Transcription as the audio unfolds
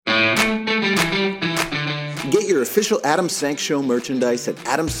your official Adam Sank Show merchandise at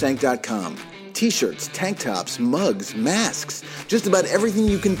adamsank.com. T-shirts, tank tops, mugs, masks, just about everything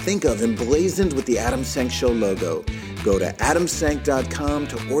you can think of emblazoned with the Adam Sank Show logo. Go to adamsank.com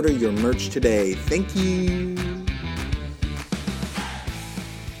to order your merch today. Thank you.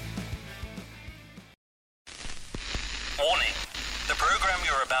 Warning. The program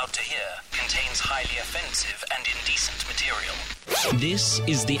you're about to hear contains highly offensive and indecent material. This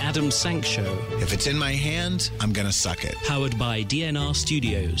is the Adam Sank Show. If it's in my hand, I'm gonna suck it. Powered by DNR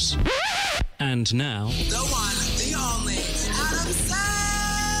Studios. And now... the one, the only, Adam Sank!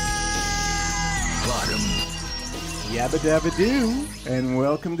 Bottom. Yabba dabba doo, and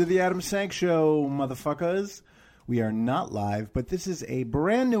welcome to the Adam Sank Show, motherfuckers. We are not live, but this is a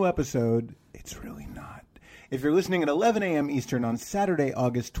brand new episode. It's really not. If you're listening at 11 a.m. Eastern on Saturday,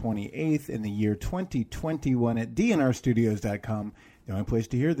 August 28th in the year 2021 at dnrstudios.com, the only place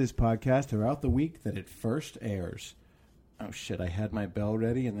to hear this podcast throughout the week that it first airs. Oh shit, I had my bell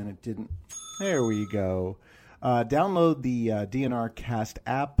ready and then it didn't. There we go. Download the DNR Cast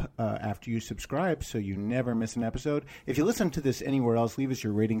app after you subscribe so you never miss an episode. If you listen to this anywhere else, leave us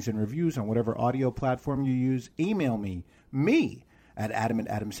your ratings and reviews on whatever audio platform you use. Email me at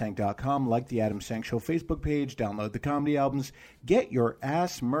adam@adamsank.com. Like the Adam Sank Show Facebook page. Download the comedy albums. Get your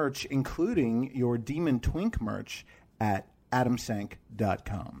ass merch, including your Demon Twink merch, at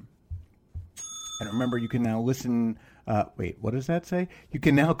adamsank.com. And remember, you can now listen... wait, what does that say? You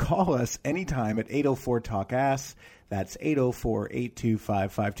can now call us anytime at 804-TALK-ASS. That's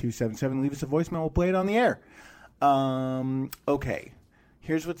 804-825-5277. Leave us a voicemail. We'll play it on the air. Okay.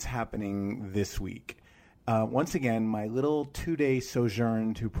 Here's what's happening this week. Once again, my little 2-day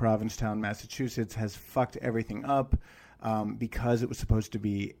sojourn to Provincetown, Massachusetts has fucked everything up because it was supposed to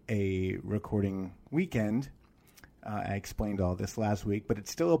be a recording weekend. I explained all this last week, but it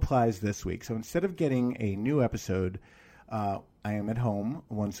still applies this week. So instead of getting a new episode, I am at home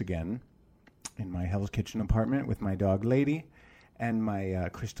once again in my Hell's Kitchen apartment with my dog Lady and my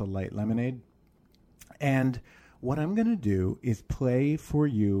Crystal Light Lemonade. And what I'm going to do is play for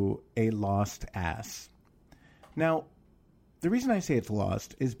you a lost ass. Now, the reason I say it's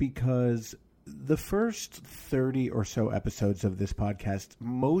lost is because the first 30 or so episodes of this podcast,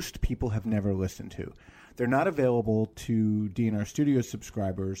 most people have never listened to. They're not available to DNR Studios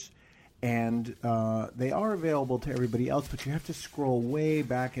subscribers, and they are available to everybody else, but you have to scroll way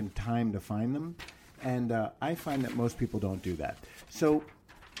back in time to find them, and I find that most people don't do that. So,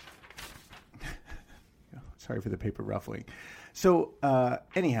 sorry for the paper ruffling. So,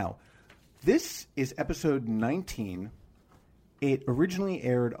 anyhow, this is episode 19. It originally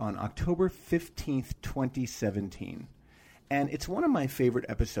aired on October 15th, 2017. And it's one of my favorite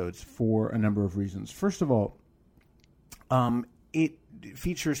episodes for a number of reasons. First of all, it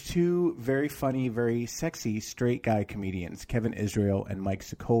features two very funny, very sexy straight guy comedians, Kevin Israel and Mike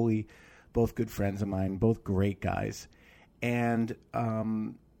Sicoli, both good friends of mine, both great guys. And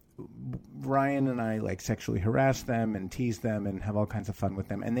Ryan and I sexually harass them and tease them and have all kinds of fun with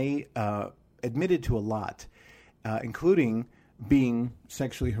them. And they admitted to a lot, including being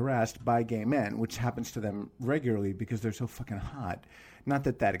sexually harassed by gay men, which happens to them regularly because they're so fucking hot. Not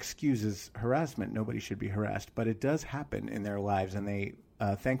that that excuses harassment. Nobody should be harassed, but it does happen in their lives, and they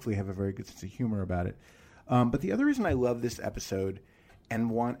thankfully have a very good sense of humor about it. But the other reason I love this episode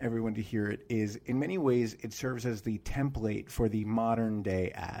and want everyone to hear it is, in many ways, it serves as the template for the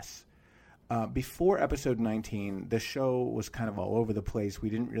modern-day ass. Before episode 19, the show was kind of all over the place. I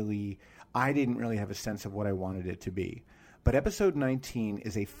didn't really have a sense of what I wanted it to be. But episode 19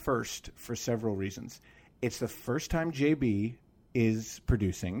 is a first for several reasons. It's the first time JB is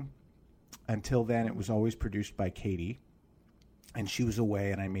producing. Until then, it was always produced by Katie. And she was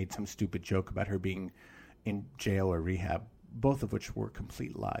away, and I made some stupid joke about her being in jail or rehab, both of which were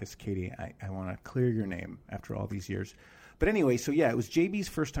complete lies. Katie, I want to clear your name after all these years. But anyway, so yeah, it was JB's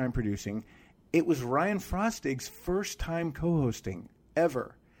first time producing. It was Ryan Frostig's first time co-hosting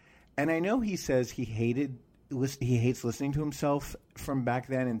ever. And I know he says he hates listening to himself from back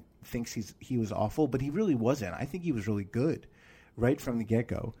then and thinks he was awful, but he really wasn't. I think he was really good right from the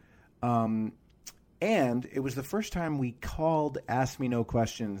get-go. And it was the first time we called Ask Me No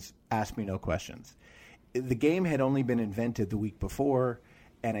Questions, Ask Me No Questions. The game had only been invented the week before,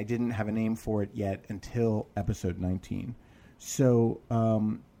 and I didn't have a name for it yet until episode 19. So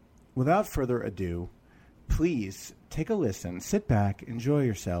without further ado, please take a listen, sit back, enjoy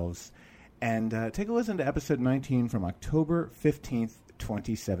yourselves, and take a listen to episode 19 from October 15th,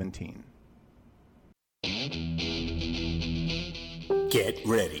 2017. Get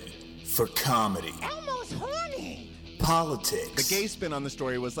ready for comedy, Elmo's horny. politics. The gay spin on the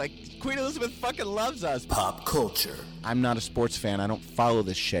story was like, Queen Elizabeth fucking loves us. Pop culture. I'm not a sports fan. I don't follow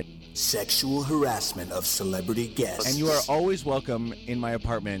this shit. Sexual harassment of celebrity guests. And you are always welcome in my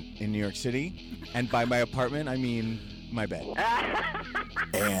apartment in New York City. And by my apartment, I mean my bed.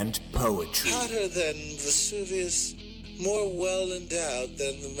 And poetry. Hotter than Vesuvius, more well-endowed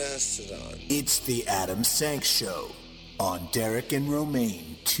than the Mastodon. It's the Adam Sank Show on Derek and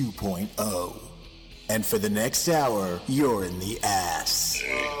Romaine 2.0. And for the next hour, you're in the ass.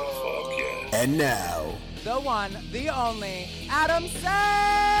 Oh, fuck yeah. And now, the one, the only, Adam Sank!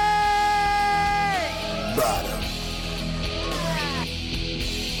 bottom.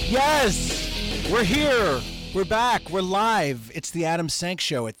 Yes! We're here! We're back. We're live. It's the Adam Sank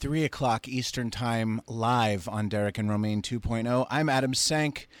Show at 3 o'clock Eastern Time, live on Derek and Romaine 2.0. I'm Adam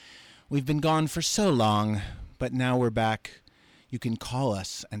Sank. We've been gone for so long, but now we're back. You can call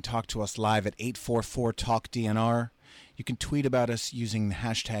us and talk to us live at 844-TALK-DNR. You can tweet about us using the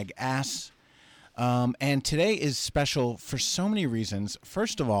hashtag A.S.S. And today is special for so many reasons.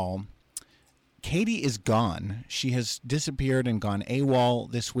 First of all, Katie is gone. She has disappeared and gone AWOL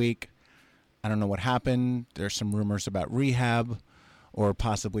this week. I don't know what happened. There's some rumors about rehab or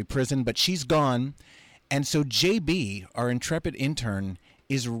possibly prison, but she's gone. And so JB, our intrepid intern,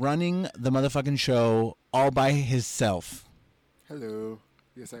 is running the motherfucking show all by himself. Hello.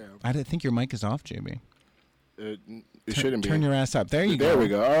 Yes, I am. I think your mic is off, JB. It shouldn't be. Turn your ass up. There you go. There we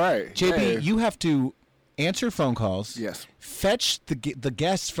go. All right. JB, Hey. you have to answer phone calls. Yes. Fetch the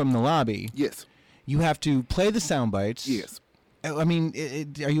guests from the lobby. Yes. You have to play the sound bites. Yes. I mean,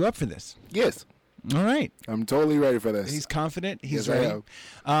 are you up for this? Yes. All right. I'm totally ready for this. He's confident. He's Yes, I ready.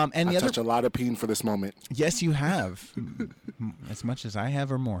 am. And I the touch other, a lot of peen for this moment. yes, you have, as much as I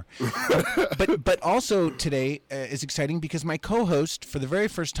have or more. but also today is exciting because my co-host, for the very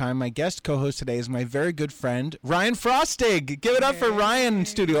first time, my guest co-host today is my very good friend Ryan Frostig. Give it up for Ryan,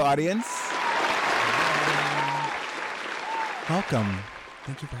 studio audience. Welcome.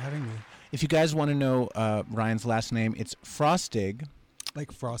 Thank you for having me. If you guys want to know Ryan's last name, it's Frostig.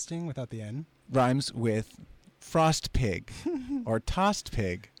 Like frosting without the N? Rhymes with frost pig or tossed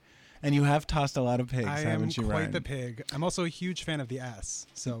pig. And you have tossed a lot of pigs, haven't you, quite Ryan? the pig. I'm also a huge fan of the ass.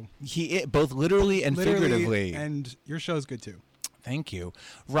 So both literally and figuratively. And your show's good too. Thank you.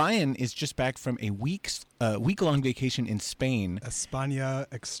 Ryan is just back from a week-long vacation in Spain. España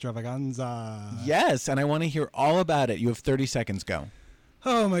extravaganza. Yes, and I want to hear all about it. You have 30 seconds. Go.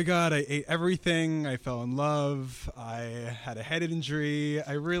 Oh my God, I ate everything. I fell in love. I had a head injury.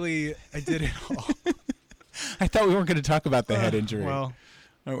 I did it all. I thought we weren't going to talk about the head injury. Well,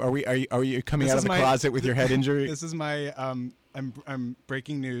 are you coming out of the closet with your head injury? This is my I'm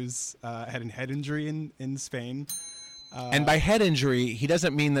breaking news. I had a head injury in Spain. And by head injury, he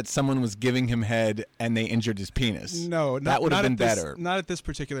doesn't mean that someone was giving him head and they injured his penis. No, that would have been better. Not at this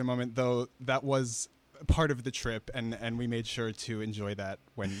particular moment, though. That was part of the trip, and we made sure to enjoy that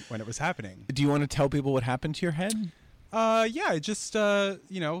when it was happening. Do you want to tell people what happened to your head? Yeah, I just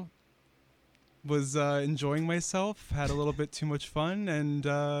was enjoying myself, had a little bit too much fun,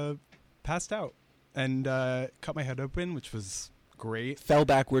 and passed out and cut my head open, which was great. Fell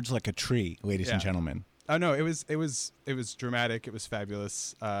backwards like a tree, ladies and Yeah. gentlemen. Oh no, it was dramatic. It was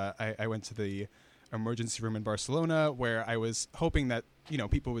fabulous. I went to the emergency room in Barcelona where I was hoping that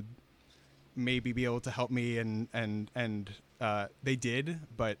people would maybe be able to help me, and they did.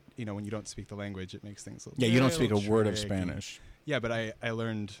 But when you don't speak the language, it makes things a little Yeah, you don't speak a word of tricky. Spanish. Yeah, but I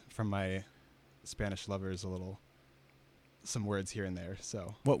learned from my Spanish lovers some words here and there.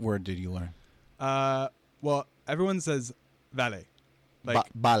 So What word did you learn? well, everyone says vale, like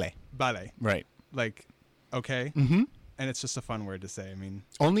Vale. vale, Right. like okay, Mm-hmm. and it's just a fun word to say. I mean,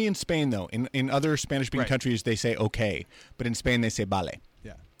 Only in Spain, though. In other Spanish-speaking Right. countries, they say okay. But in Spain, they say vale,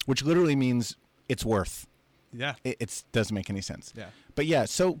 yeah, which literally means it's worth. yeah. It doesn't make any sense. Yeah. But yeah,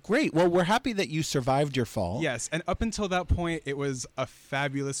 so great. Well, we're happy that you survived your fall. Yes, and up until that point, it was a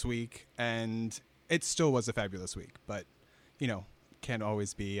fabulous week, and it still was a fabulous week. But, can't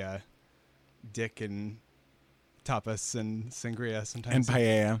always be dick and tapas and sangria sometimes. And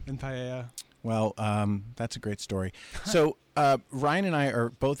paella. And paella. Well, that's a great story. So Ryan and I are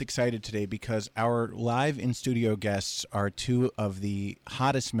both excited today because our live in-studio guests are two of the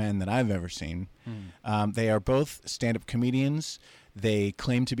hottest men that I've ever seen. They are both stand-up comedians. They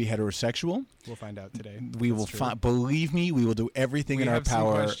claim to be heterosexual. We'll find out today. We will believe me, we will do everything We in our have some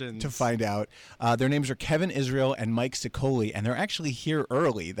power questions. to find out. Their names are Kevin Israel and Mike Sicoli, and they're actually here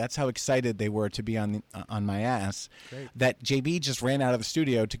early. That's how excited they were to be on my ass. Great. That JB just ran out of the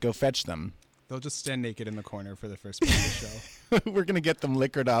studio to go fetch them. They'll just stand naked in the corner for the first part of the show. We're going to get them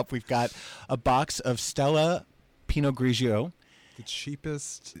liquored up. We've got a box of Stella Pinot Grigio. The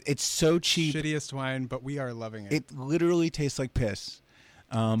cheapest. It's so cheap. Shittiest wine, but we are loving it. It literally tastes like piss.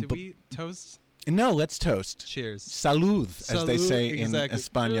 Did we toast? No, let's toast. Cheers. Salud, as they say exactly. in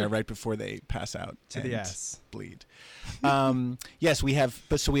España right before they pass out. To the ass. Bleed. Yes, we have.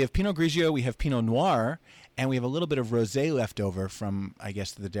 So we have Pinot Grigio, we have Pinot Noir, and we have a little bit of rosé left over from, I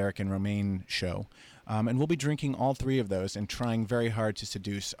guess, the Derek and Romaine show. And we'll be drinking all three of those and trying very hard to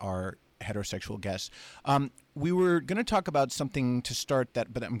seduce our heterosexual guests. We were going to talk about something to start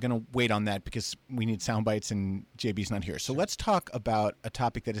that, but I'm going to wait on that because we need sound bites and JB's not here. So let's talk about a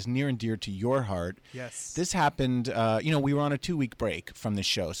topic that is near and dear to your heart. Yes. This happened, we were on a 2-week break from the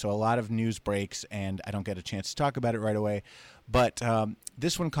show, so a lot of news breaks, and I don't get a chance to talk about it right away. But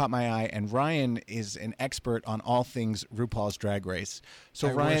this one caught my eye, and Ryan is an expert on all things RuPaul's Drag Race. So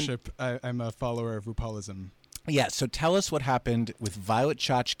Ryan, I'm a follower of RuPaulism. Yeah, so tell us what happened with Violet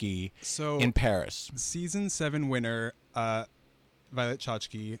Chachki in Paris. Season 7 winner, Violet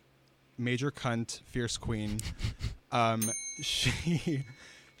Chachki, major cunt, fierce queen.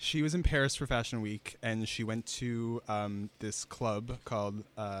 She was in Paris for Fashion Week, and she went to this club called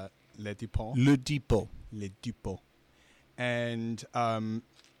Le Dupont. Le Dupont. Le Dupont. And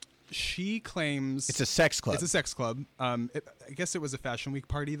she claims... It's a sex club. It's a sex club. I guess it was a Fashion Week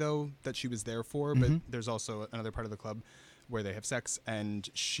party, though, that she was there for, but there's also another part of the club where they have sex, and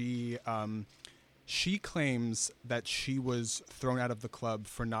she claims that she was thrown out of the club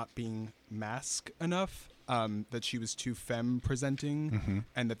for not being mask enough, that she was too femme presenting,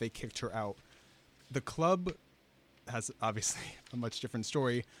 and that they kicked her out. The club has obviously a much different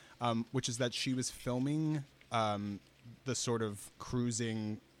story, which is that she was filming the sort of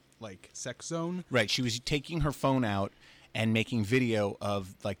cruising sex zone. Right. She was taking her phone out and making video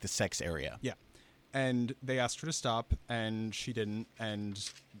of the sex area. Yeah. And they asked her to stop, and she didn't. And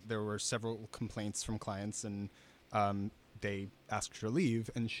there were several complaints from clients, and they asked her to leave.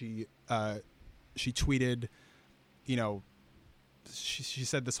 And she tweeted, she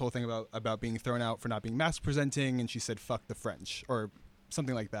said this whole thing about being thrown out for not being mask presenting, and she said, "Fuck the French," or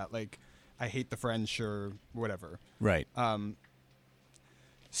something like that. I hate the French or whatever. Right.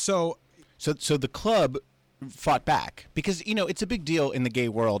 So the club fought back because, it's a big deal in the gay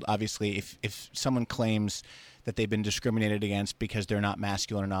world, obviously, if someone claims that they've been discriminated against because they're not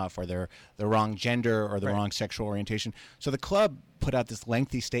masculine enough or they're the wrong gender or the wrong sexual orientation. So the club put out this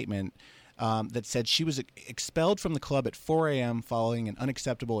lengthy statement that said she was expelled from the club at 4 a.m. following an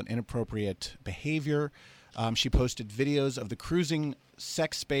unacceptable and inappropriate behavior. She posted videos of the cruising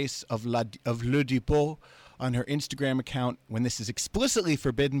sex space of Le Dupont on her Instagram account when this is explicitly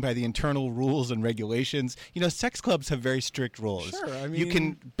forbidden by the internal rules and regulations. Sex clubs have very strict rules. Sure, I mean... You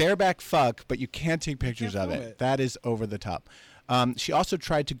can bareback fuck, but you can't take pictures of it. That is over the top. She also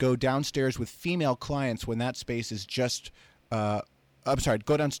tried to go downstairs with female clients when that space is just... go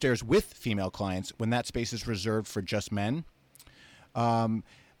downstairs with female clients when that space is reserved for just men.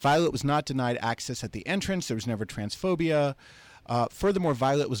 Violet was not denied access at the entrance. There was never transphobia. Furthermore,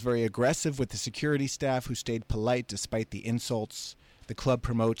 Violet was very aggressive with the security staff who stayed polite despite the insults. The club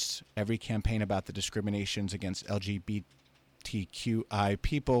promotes every campaign about the discriminations against LGBTQI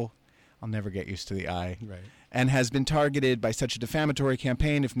people. I'll never get used to the I. Right. And has been targeted by such a defamatory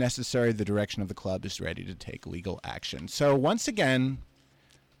campaign. If necessary, the direction of the club is ready to take legal action. So once again,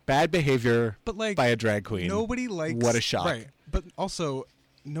 bad behavior by a drag queen. Nobody likes... What a shock. Right. But also,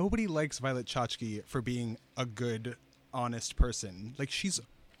 nobody likes Violet Chachki for being a good... honest person. She's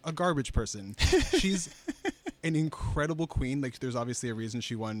a garbage person. She's an incredible queen. There's obviously a reason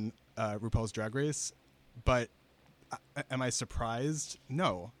she won RuPaul's Drag Race, but am I surprised?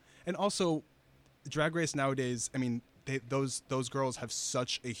 No. And also, Drag Race nowadays, I mean, those girls have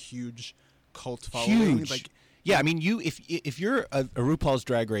such a huge cult following. Huge. If you're a RuPaul's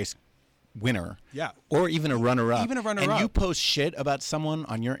Drag Race winner, or even a runner-up, and you post shit about someone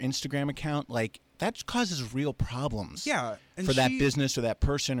on your Instagram account, that causes real problems. Yeah, for that business or that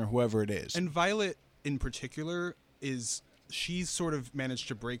person or whoever it is. And Violet, in particular, she's sort of managed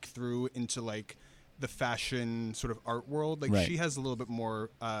to break through into the fashion sort of art world. She has a little bit more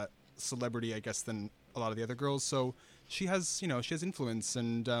celebrity, I guess, than a lot of the other girls. So she has influence,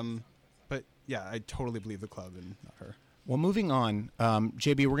 and but yeah, I totally believe the club and not her. Well, moving on,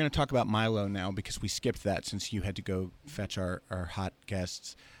 JB, we're going to talk about Milo now because we skipped that since you had to go fetch our hot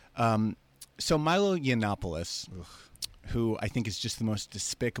guests. So Milo Yiannopoulos, who I think is just the most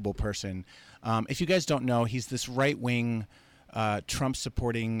despicable person. If you guys don't know, he's this right-wing,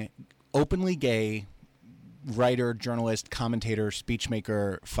 Trump-supporting, openly gay writer, journalist, commentator,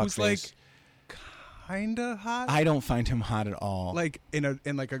 speechmaker, fuckface. Who's kinda hot. I don't find him hot at all. I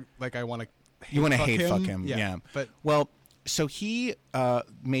want to You want to hate fuck him. Yeah. But well, so he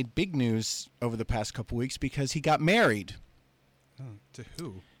made big news over the past couple weeks because he got married. To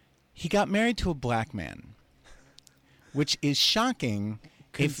who? He got married to a black man, which is shocking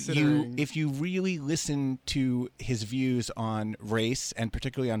if you really listen to his views on race and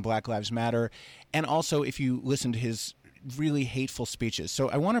particularly on Black Lives Matter, and also if you listen to his really hateful speeches. So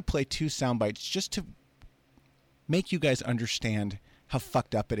I want to play 2 sound bites just to make you guys understand how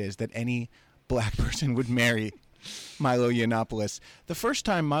fucked up it is that any black person would marry Milo Yiannopoulos. The first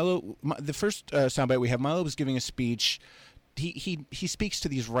time the first soundbite we have, Milo was giving a speech. He speaks to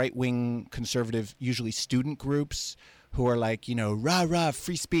these right-wing conservative, usually student groups, who are like, rah rah,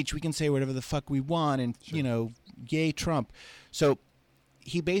 free speech. We can say whatever the fuck we want, and yay Trump. So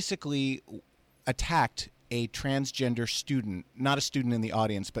he basically attacked a transgender student, not a student in the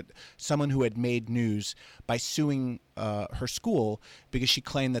audience, but someone who had made news by suing her school because she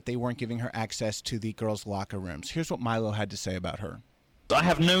claimed that they weren't giving her access to the girls' locker rooms. Here's what Milo had to say about her. I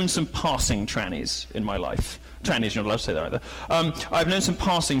have known some passing trannies in my life. Trannies, you're not allowed to say that either. I've known some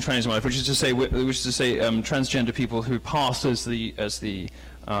passing trannies in my life, which is to say transgender people who pass as the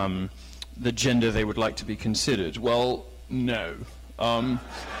gender they would like to be considered. Well, no. The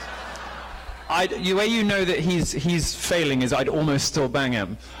way you know that he's failing is I'd almost still bang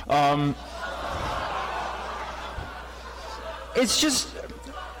him. It's just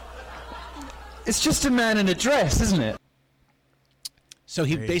a man in a dress, isn't it? So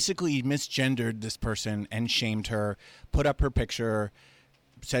he basically misgendered this person and shamed her, put up her picture,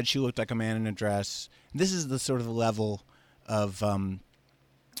 said she looked like a man in a dress. This is the sort of level of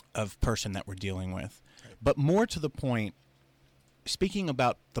person that we're dealing with. Right. But more to the point, speaking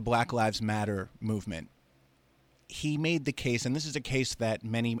about the Black Lives Matter movement, he made the case, and this is a case that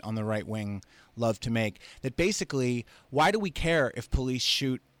many on the right wing love to make, that basically, why do we care if police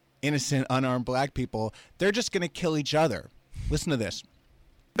shoot innocent, unarmed black people? They're just going to kill each other. Listen to this.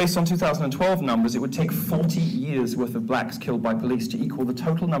 Based on 2012 numbers, it would take 40 years worth of blacks killed by police to equal the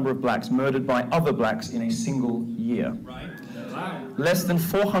total number of blacks murdered by other blacks in a single year. Right. Less than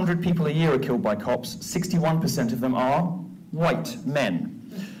 400 people a year are killed by cops. 61% of them are white men.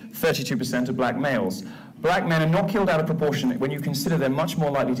 32% are black males. Black men are not killed out of proportion when you consider they're much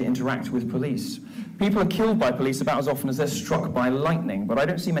more likely to interact with police. People are killed by police about as often as they're struck by lightning, but I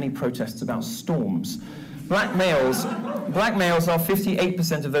don't see many protests about storms. Black males are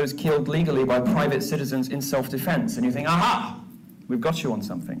 58% of those killed legally by private citizens in self-defense. And you think, aha, we've got you on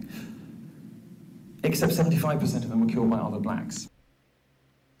something. Except 75% of them were killed by other blacks.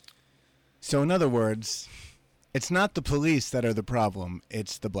 So in other words, it's not the police that are the problem,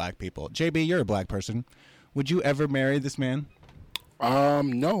 it's the black people. JB, you're a black person. Would you ever marry this man?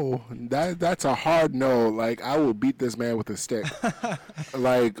 No. That's a hard no. Like, I will beat this man with a stick.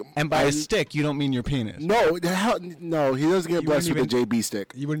 And by a stick, you don't mean your penis. No, no, he doesn't get blessed with a JB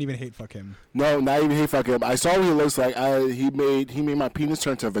stick. You wouldn't even hate fuck him. No, not even hate fuck him. I saw what he looks like. He made my penis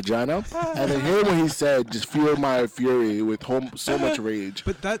turn to a vagina, and then hearing what he said just fueled my fury with so much rage.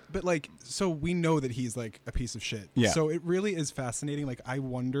 So we know that he's like a piece of shit. Yeah. So it really is fascinating. Like, I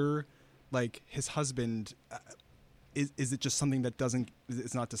wonder, like, his husband. Is it just something that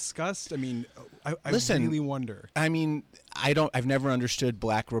it's not discussed? I mean, I really wonder. I mean, I've never understood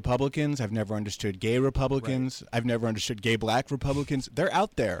black Republicans. I've never understood gay Republicans. Right. I've never understood gay black Republicans. They're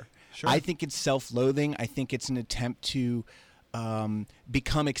out there. Sure. I think it's self-loathing. I think it's an attempt to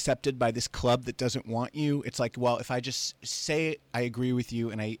become accepted by this club that doesn't want you. It's like, well, if I just say I agree with you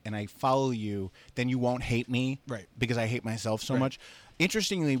and I follow you, then you won't hate me, right? Because I hate myself so much.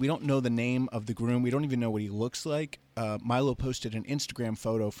 Interestingly, we don't know the name of the groom. We don't even know what he looks like. Milo posted an Instagram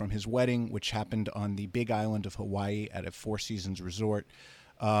photo from his wedding, which happened on the Big Island of Hawaii at a Four Seasons resort.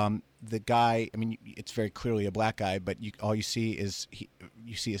 The guy, I mean, it's very clearly a black guy, but all you see is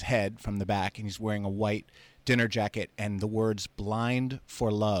you see his head from the back, and he's wearing a white dinner jacket, and the words "Blind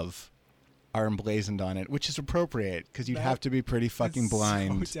for Love" are emblazoned on it, which is appropriate because you'd have to be pretty fucking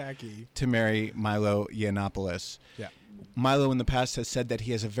blind to marry Milo Yiannopoulos. Yeah. Milo in the past has said that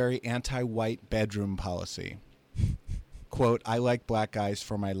he has a very anti-white bedroom policy. Quote, I like black guys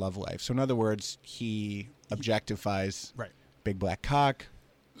for my love life. So in other words, he objectifies big black cock.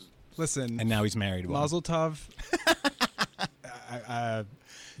 Listen. And now he's married. Mazel tov.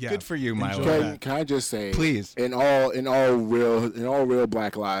 Yeah. Good for you, Milo. Can I just say, please, in all real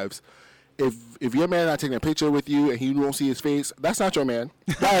black lives, if your man not taking a picture with you and you don't see his face, that's not your man.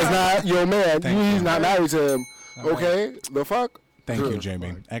 That is not your man. He's not married to him. Okay, the fuck? Thank you,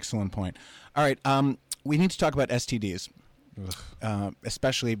 Jamie. Excellent point. All right, we need to talk about STDs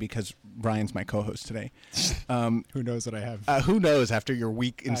especially because Ryan's my co-host today. Who knows what I have? Who knows after your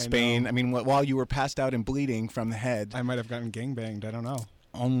week in I Spain? know. I mean, while you were passed out and bleeding from the head. I might have gotten gangbanged. I don't know.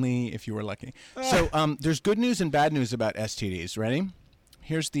 Only if you were lucky. So there's good news and bad news about STDs. Ready?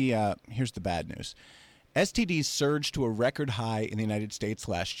 Here's the bad news. STDs surged to a record high in the United States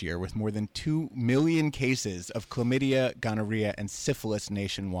last year with more than 2 million cases of chlamydia, gonorrhea, and syphilis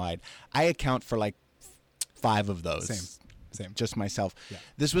nationwide. I account for like 5 of those. Same. Just myself. Yeah.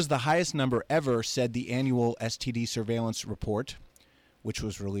 This was the highest number ever, said the annual STD surveillance report, which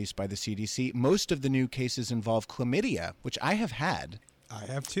was released by the CDC. Most of the new cases involve chlamydia, which I have had. I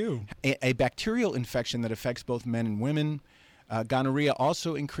have too. A bacterial infection that affects both men and women. Gonorrhea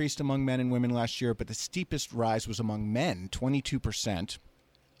also increased among men and women last year, but the steepest rise was among men, 22%.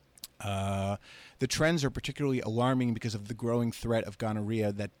 The trends are particularly alarming because of the growing threat of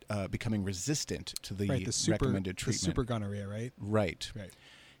gonorrhea that becoming resistant to the recommended treatment. The super gonorrhea, right? Right.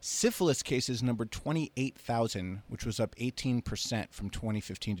 Syphilis cases numbered 28,000, which was up 18% from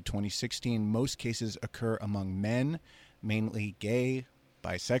 2015 to 2016. Most cases occur among men, mainly gay,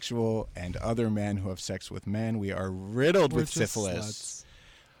 bisexual, and other men who have sex with men. We are riddled with syphilis. Sluts.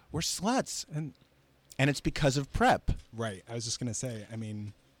 We're sluts. And it's because of PrEP. Right. I was just going to say, I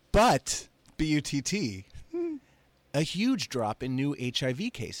mean... But, B-U-T-T, a huge drop in new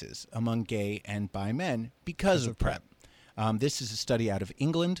HIV cases among gay and bi men because of PrEP. This is a study out of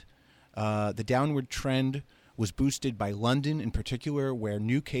England. The downward trend was boosted by London in particular, where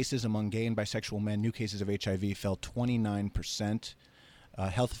new cases among gay and bisexual men, new cases of HIV, fell 29%.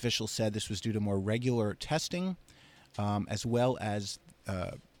 Health officials said this was due to more regular testing, as well as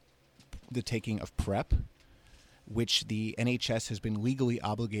the taking of PrEP, which the NHS has been legally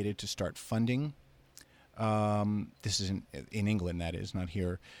obligated to start funding. This is in England, that is, not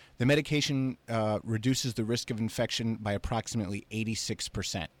here. The medication reduces the risk of infection by approximately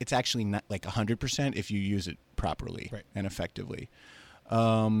 86%. It's actually not like 100% if you use it properly and effectively.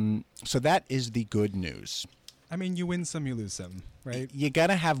 So that is the good news. I mean, you win some, you lose some, right? You got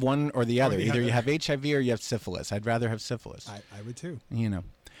to have one or the other. Either you have HIV or you have syphilis. I'd rather have syphilis. I would too. You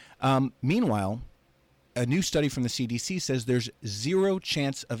know. Meanwhile, a new study from the CDC says there's 0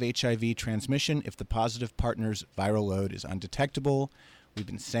 chance of HIV transmission if the positive partner's viral load is undetectable. We've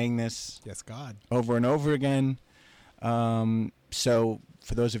been saying this yes, God, over and over again. So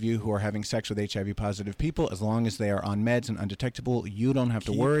for those of you who are having sex with HIV-positive people, as long as they are on meds and undetectable, you don't have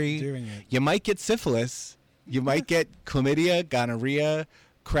to worry. Doing it. You might get syphilis. You might get chlamydia, gonorrhea,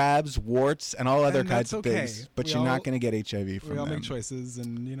 crabs, warts, and all other kinds of things. But you're not going to get HIV from them. We all make choices,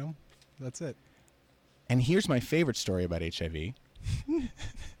 and, you know, that's it. And here's my favorite story about HIV.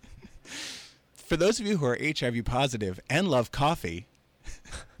 For those of you who are HIV positive and love coffee,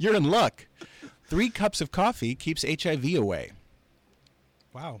 you're in luck. 3 cups of coffee keeps HIV away.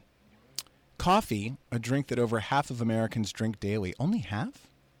 Wow. Coffee, a drink that over half of Americans drink daily. Only half?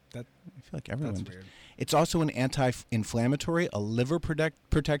 I feel like everyone. That's weird. It's also an anti-inflammatory, a liver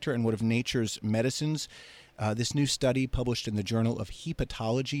protector, and one of nature's medicines. This new study published in the Journal of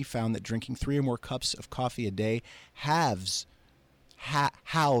Hepatology found that drinking 3 or more cups of coffee a day halves, I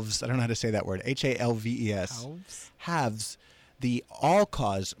don't know how to say that word, H-A-L-V-E-S, halves the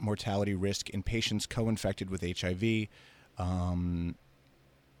all-cause mortality risk in patients co-infected with HIV.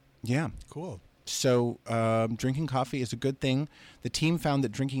 Yeah. Cool. So drinking coffee is a good thing. The team found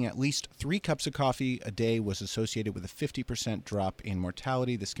that drinking at least 3 cups of coffee a day was associated with a 50% drop in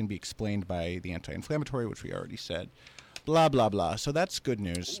mortality. This can be explained by the anti-inflammatory, which we already said. Blah, blah, blah. So that's good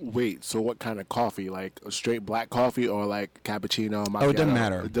news. Wait, so what kind of coffee? Like a straight black coffee or like cappuccino, macchiato? Oh, it doesn't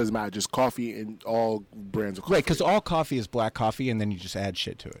matter. It doesn't matter. Just coffee and all brands of coffee. Right, because all coffee is black coffee, and then you just add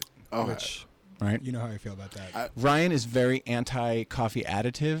shit to it. Oh, Which, right? You know how I feel about that. Ryan is very anti-coffee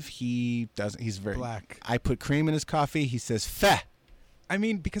additive. He's very black. I put cream in his coffee. He says, "Feh." I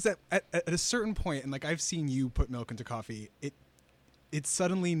mean, because at a certain point, and like I've seen you put milk into coffee, it's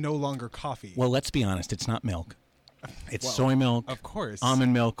suddenly no longer coffee. Well, let's be honest. It's not milk. It's soy milk, of course,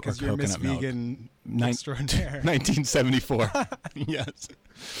 almond milk, or you're coconut Miss milk. Vegan extraordinaire. 1974. Yes,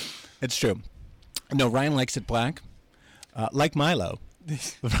 it's true. No, Ryan likes it black, like Milo.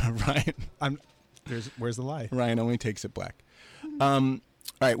 Ryan, where's the lie? Ryan only takes it black. All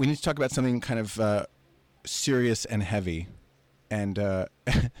right, we need to talk about something kind of serious and heavy, and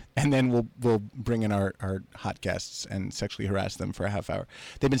then we'll bring in our hot guests and sexually harass them for a half hour.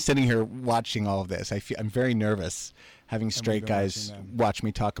 They've been sitting here watching all of this. I'm very nervous having straight guys watch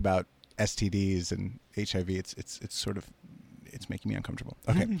me talk about STDs and HIV. It's sort of making me uncomfortable.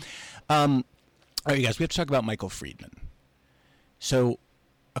 Okay, all right, you guys, we have to talk about Michael Friedman. So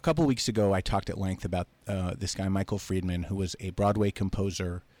a couple weeks ago, I talked at length about this guy, Michael Friedman, who was a Broadway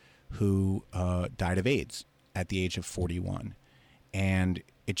composer who died of AIDS at the age of 41. And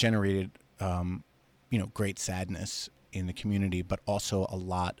it generated, great sadness in the community, but also a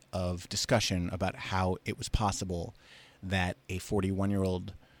lot of discussion about how it was possible that a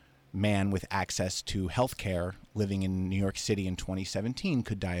 41-year-old man with access to health care living in New York City in 2017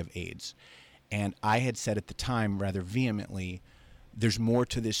 could die of AIDS. And I had said at the time rather vehemently, there's more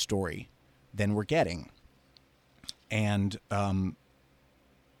to this story than we're getting. And,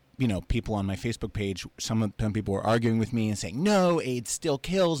 people on my Facebook page, some people were arguing with me and saying, no, AIDS still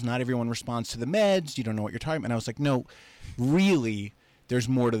kills. Not everyone responds to the meds. You don't know what you're talking about. And I was like, no, really, there's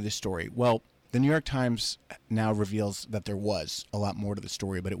more to this story. Well, the New York Times now reveals that there was a lot more to the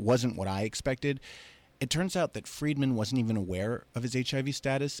story, but it wasn't what I expected. It turns out that Friedman wasn't even aware of his HIV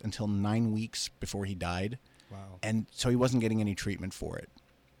status until 9 weeks before he died. Wow. And so he wasn't getting any treatment for it.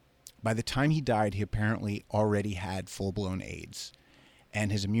 By the time he died, he apparently already had full-blown AIDS, and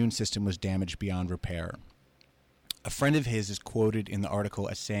his immune system was damaged beyond repair. A friend of his is quoted in the article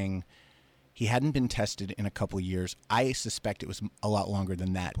as saying he hadn't been tested in a couple of years. I suspect it was a lot longer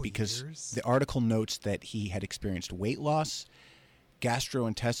than that because the article notes that he had experienced weight loss,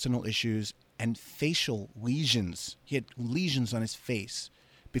 gastrointestinal issues, and facial lesions. He had lesions on his face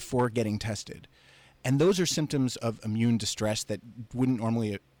before getting tested. And those are symptoms of immune distress that wouldn't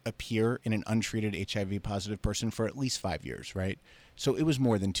normally appear in an untreated HIV-positive person for at least 5 years, right? So it was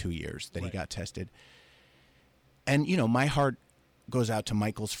more than 2 years that he got tested. And, my heart goes out to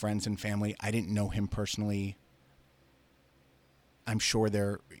Michael's friends and family. I didn't know him personally. I'm sure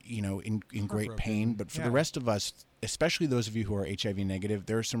they're, in great pain. But for the rest of us, especially those of you who are HIV negative,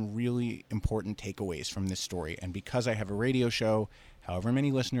 there are some really important takeaways from this story. And because I have a radio show, however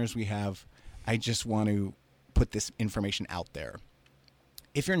many listeners we have, I just want to put this information out there.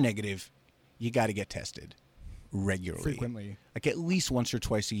 If you're negative, you got to get tested regularly. Frequently. Like at least once or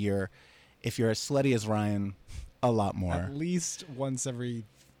twice a year. If you're as slutty as Ryan, a lot more. At least once every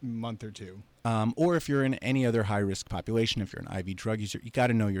month or two. Or if you're in any other high-risk population, if you're an IV drug user, you got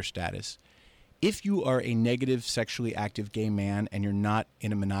to know your status. If you are a negative sexually active gay man and you're not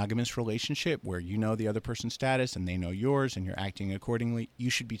in a monogamous relationship where you know the other person's status and they know yours and you're acting accordingly,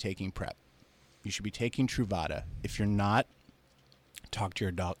 you should be taking PrEP. You should be taking Truvada. If you're not, talk to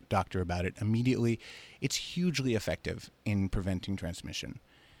your doctor about it immediately. It's hugely effective in preventing transmission.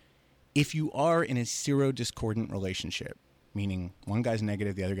 If you are in a serodiscordant relationship, meaning one guy's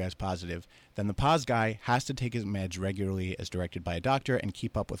negative, the other guy's positive, then the pos guy has to take his meds regularly as directed by a doctor and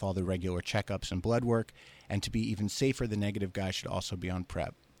keep up with all the regular checkups and blood work. And to be even safer, the negative guy should also be on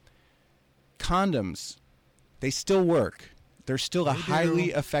PrEP. Condoms, they still work. They're still a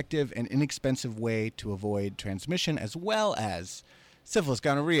highly effective and inexpensive way to avoid transmission, as well as syphilis,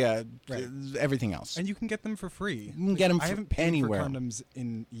 gonorrhea, everything else. And you can get them for free. You can get them I haven't paid anywhere. for condoms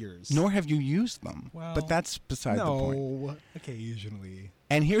in years. Nor have you used them. Well, but that's beside the point. No, occasionally.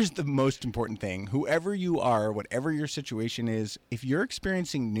 And here's the most important thing. Whoever you are, whatever your situation is, if you're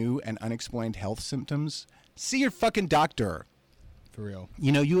experiencing new and unexplained health symptoms, see your fucking doctor. For real.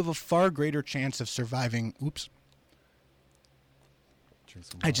 You have a far greater chance of surviving. Oops.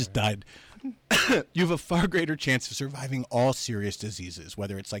 I just died. You have a far greater chance of surviving all serious diseases,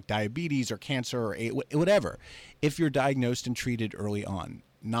 whether it's like diabetes or cancer or whatever, if you're diagnosed and treated early on.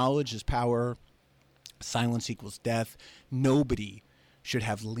 Knowledge is power. Silence equals death. Nobody should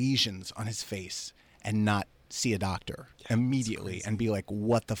have lesions on his face and not see a doctor immediately and be like,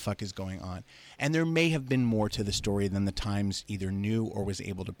 what the fuck is going on? And there may have been more to the story than the Times either knew or was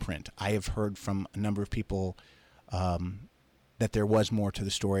able to print. I have heard from a number of people that there was more to the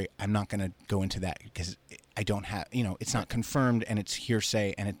story. I'm not going to go into that because I don't have, it's not confirmed and it's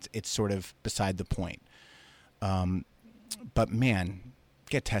hearsay and it's sort of beside the point. But man,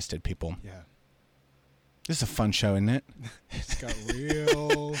 get tested, people. Yeah. This is a fun show, isn't it? It's got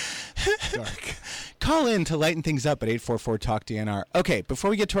real dark. Call in to lighten things up at 844-TALK-DNR. Okay, before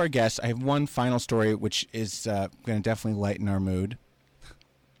we get to our guests, I have one final story which is going to definitely lighten our mood.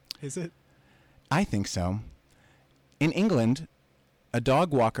 Is it? I think so. In England, a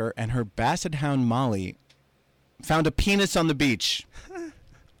dog walker and her basset hound Molly found a penis on the beach.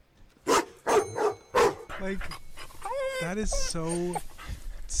 Like, that is so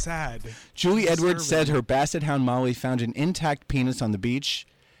sad. Julie Edwards said her basset hound Molly found an intact penis on the beach.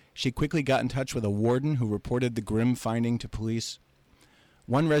 She quickly got in touch with a warden who reported the grim finding to police.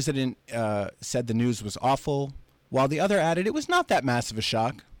 One resident said the news was awful, while the other added it was not that massive a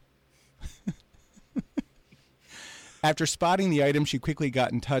shock. After spotting the item, she quickly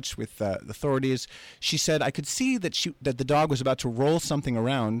got in touch with the authorities. She said, "I could see that the dog was about to roll something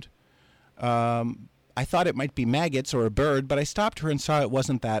around. I thought it might be maggots or a bird, but I stopped her and saw it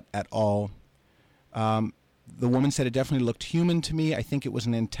wasn't that at all. The woman said it definitely looked human to me. I think it was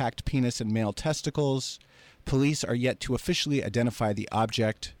an intact penis and male testicles. Police are yet to officially identify the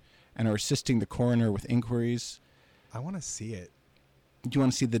object and are assisting the coroner with inquiries." I want to see it. Do you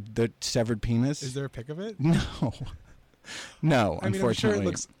want to see the severed penis? Is there a pic of it? No. No, I mean,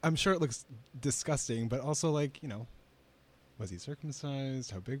 unfortunately. I'm sure it looks disgusting, but also like, was he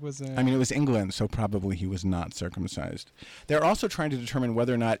circumcised? How big was it? I mean, it was England, so probably he was not circumcised. They're also trying to determine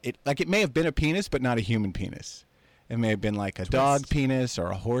whether or not it may have been a penis, but not a human penis. It may have been like a dog penis or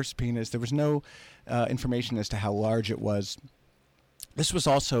a horse penis. There was no information as to how large it was. This was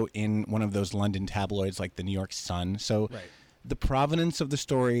also in one of those London tabloids like the New York Sun. So the provenance of the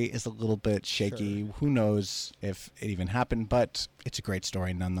story is a little bit shaky. Sure. Who knows if it even happened, but it's a great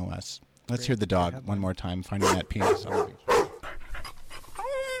story nonetheless. Let's hear the dog one more time, finding that penis.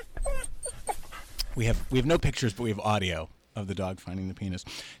 We have no pictures, but we have audio of the dog finding the penis.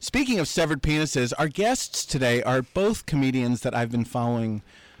 Speaking of severed penises, our guests today are both comedians that I've been following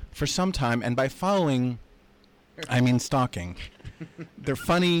for some time, and by following, I mean stalking. They're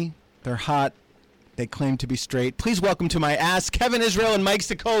funny, they're hot, they claim to be straight. Please welcome to my ass, Kevin Israel and Mike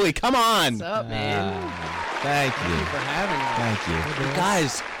Sicoli. Come on! What's up, man? Thank you for having us. Thank you.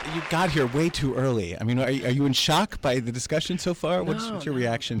 Guys, you got here way too early. I mean, are you in shock by the discussion so far? What's your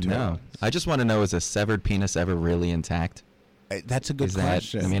reaction to it? No. I just want to know, is a severed penis ever really intact? That's a good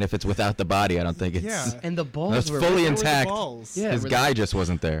question. I mean, if it's without the body, I don't think it's... Yeah, and the balls were fully intact. Yeah, his guy just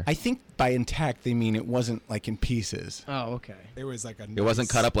wasn't there. I think by intact, they mean it wasn't like in pieces. Oh, okay. It was like It wasn't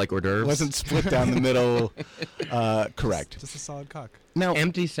cut up like hors d'oeuvres? It wasn't split down the middle. Correct. Just a solid cock. Now,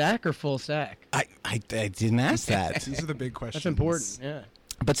 empty sack or full sack? I didn't ask that. These are the big questions. That's important, yeah.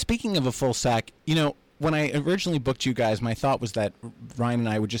 But speaking of a full sack, when I originally booked you guys, my thought was that Ryan and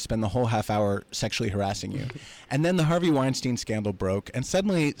I would just spend the whole half hour sexually harassing you. And then the Harvey Weinstein scandal broke, and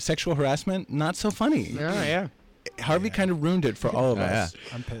suddenly sexual harassment, not so funny. Oh, yeah. Harvey kind of ruined it for all of us.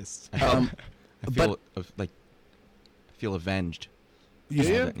 Yeah. I'm pissed. I feel avenged.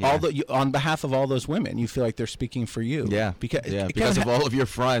 On behalf of all those women, you feel like they're speaking for you. Yeah, because of all of your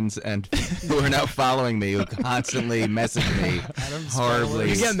friends and who are now following me, who constantly message me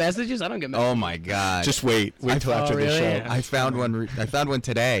horribly. You get messages? I don't get messages. Oh my God! Just wait till after the show. Yeah. I found one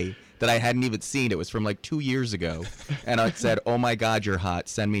today that I hadn't even seen. It was from like 2 years ago, and it said, "Oh my God, you're hot.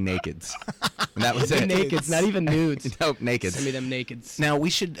 Send me nakeds." And that was it. Nakeds, not even nudes. No, nakeds. Send me them nakeds. Now, we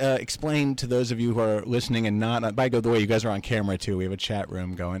should explain to those of you who are listening and not... By the way, you guys are on camera, too. We have a chat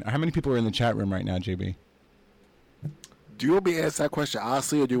room going. How many people are in the chat room right now, JB? Do you want me to answer that question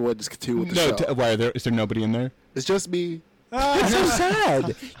honestly, or do you want to just continue with the show? Why, is there nobody in there? It's just me. It's so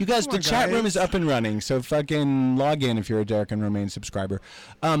sad. You guys, the chat room is up and running, so fucking log in if you're a Derek and Romaine subscriber.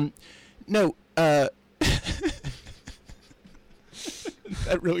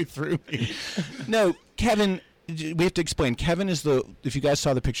 That really threw me. No, Kevin, we have to explain. Kevin is if you guys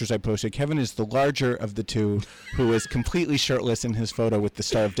saw the pictures I posted, Kevin is the larger of the two, who is completely shirtless in his photo with the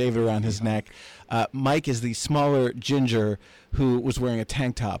Star of David around his neck. Mike is the smaller ginger who was wearing a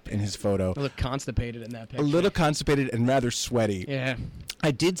tank top in his photo. I look constipated in that picture. A little constipated and rather sweaty. Yeah.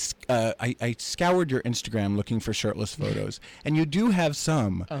 I did. I scoured your Instagram looking for shirtless photos, and you do have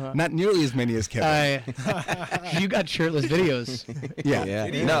some. Not nearly as many as Kevin. You got shirtless videos. Yeah.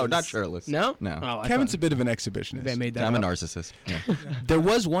 No, not shirtless. No. No. Kevin's a bit of an exhibitionist. They made that I'm up. a narcissist. Yeah. There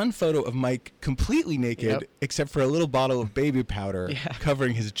was one photo of Mike completely naked, except for a little bottle of baby powder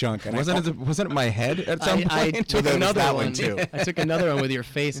covering his junk. And wasn't it my head at some point? I took another one too. I took another one with your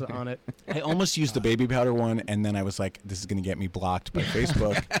face on it. I almost used the baby powder one, and then I was like, "This is going to get me blocked by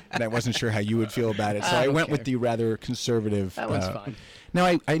Facebook." And I wasn't sure how you would feel about it, so I went with the rather conservative. That one's fine. Now,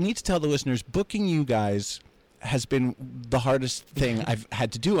 I need to tell the listeners, booking you guys has been the hardest thing I've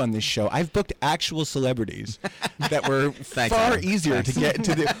had to do on this show. I've booked actual celebrities that were far easier to get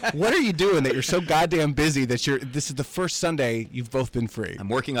into. What are you doing that you're so goddamn busy that this is the first Sunday you've both been free? I'm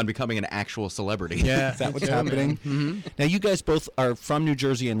working on becoming an actual celebrity. Yeah, is that what's happening? Mm-hmm. Now, you guys both are from New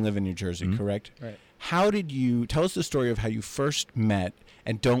Jersey and live in New Jersey, correct? Right. How did you tell us the story of how you first met,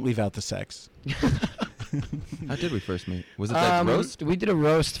 and don't leave out the sex? How did we first meet? Was it that roast? We did a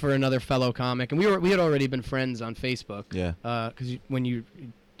roast for another fellow comic, and we had already been friends on Facebook. Yeah. Because when you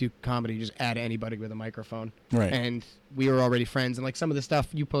do comedy, you just add anybody with a microphone. Right. And we were already friends, and like some of the stuff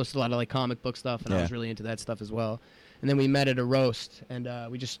you posted a lot of like comic book stuff, and I was really into that stuff as well. And then we met at a roast, and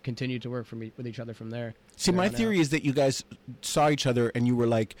we just continued to work with each other from there. See, my theory is that you guys saw each other and you were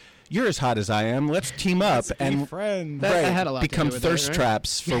like, "You're as hot as I am. Let's team up and friends." That had a lot become to do with thirst it, right?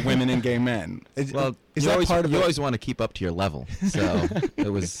 traps for women and gay men." Well, is you that always, part of you it? always want to keep up to your level. So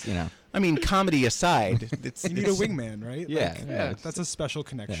it was, I mean, comedy aside, it's, You need a wingman, right? Yeah, Like, yeah. That's a special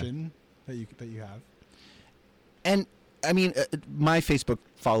connection that you have. And I mean, my Facebook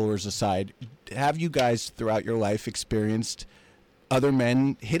followers aside, have you guys throughout your life experienced other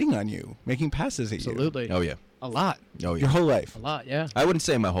men hitting on you, making passes at you? Absolutely. Oh yeah. A lot. Oh yeah. Your whole life. A lot, yeah. I wouldn't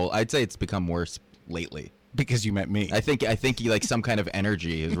say my whole. I'd say it's become worse lately. Because you met me. I think like some kind of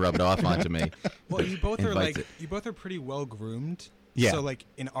energy has rubbed off onto me. Well, you both are Invites like you both are pretty well groomed. Yeah. So like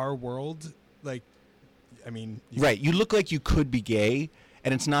in our world, like, I mean, Right. You look like you could be gay,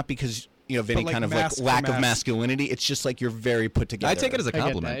 and it's not because you have any like kind of mask for lack of mask. masculinity. It's just like you're very put together. I take it as a I get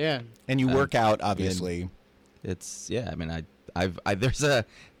compliment. that, yeah. And you work out, obviously. It's I mean,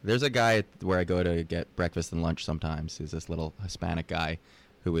 there's a guy where I go to get breakfast and lunch sometimes. He's this little Hispanic guy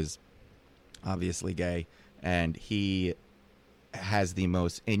who is obviously gay, and he has the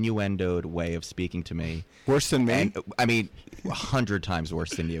most innuendoed way of speaking to me. Worse than me? And, I mean, 100 times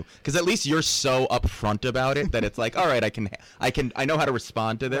worse than you. Because at least you're so upfront about it that it's like, all right, I know how to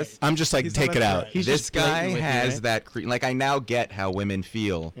respond to this. I'm just like, take it out. He's This just blatant guy with you, has right? that like I now get how women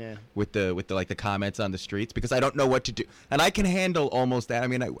feel with the like the comments on the streets because I don't know what to do, and I can handle almost that. I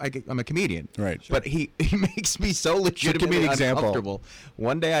mean, I'm a comedian, right? But he makes me so legitimately give me an example. uncomfortable.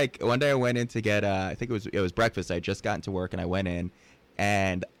 One day I went in to get I think it was breakfast. I had just gotten to work and I went in,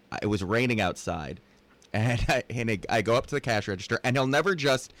 and it was raining outside. And I go up to the cash register, and he'll never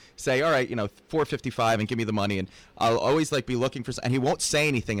just say, all right, $4.55 and give me the money. And I'll always like be looking for, and he won't say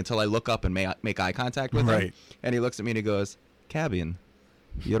anything until I look up and make eye contact with him. And he looks at me and he goes, "Cabin,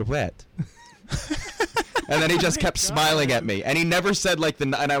 you're wet." And then he just kept smiling at me, and he never said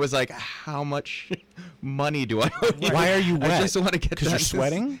and I was like, how much money do I owe you? Why are you wet? I just want to get because you're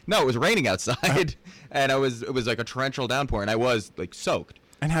sweating. No, it was raining outside, and it was like a torrential downpour, and I was like soaked.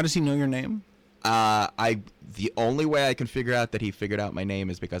 And how does he know your name? The only way I can figure out that he figured out my name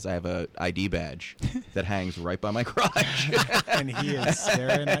is because I have a ID badge that hangs right by my crotch. And he is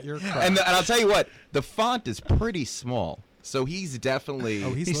staring at your crotch. And I'll tell you what, the font is pretty small. So he's definitely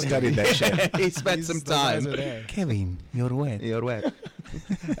he studied that shit. He spent some time. Kevin, you're wet. You're wet.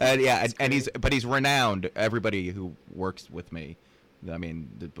 And he's renowned. Everybody who works with me, I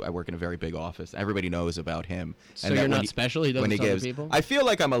mean, I work in a very big office. Everybody knows about him. So you're not special? He doesn't tell other people? I feel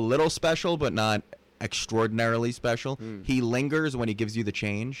like I'm a little special, but not extraordinarily special. He lingers when he gives you the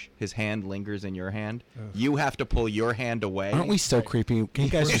change. His hand lingers in your hand. You have to pull your hand away. Aren't we so creepy? You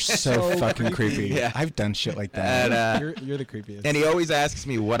guys are so fucking creepy. Yeah. I've done shit like that. And, you're the creepiest. And he always asks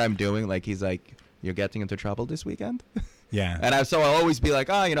me what I'm doing. Like, he's like, "You're getting into trouble this weekend?" Yeah. And I'll always be like,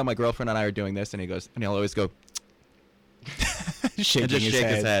 "Oh, my girlfriend and I are doing this." And he'll always go, shaking and just shake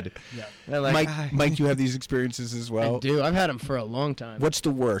his head. Yeah. And I'm like, Mike, you have these experiences as well? I do. I've had them for a long time. What's the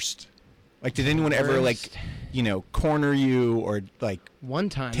worst? Like, did anyone ever, corner you or, one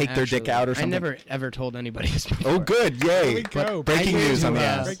time take their dick out or something? I never ever told anybody this before. Oh, good. Yay. Here we go. Breaking news on the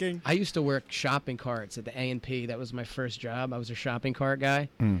ass. I used to work shopping carts at the A&P. That was my first job. I was a shopping cart guy.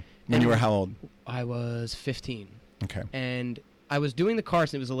 When you were how old? I was 15. Okay. And I was doing the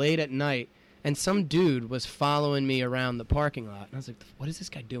carts, and it was late at night, and some dude was following me around the parking lot. And I was like, what is this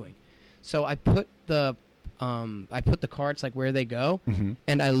guy doing? So I put the carts where they go,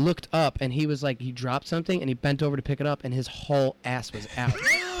 and I looked up, and he was he dropped something, and he bent over to pick it up, and his whole ass was out.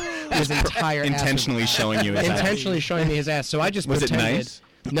 His entire intentionally ass showing you his ass. intentionally showing me his ass. So I just was pretended. it nice?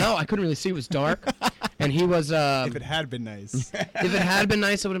 No, I couldn't really see. It was dark, and he was. If it had been nice. If it had been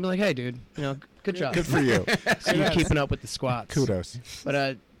nice, I would have been like, "Hey, dude, good job. Good for you. So you're keeping up with the squats." Kudos.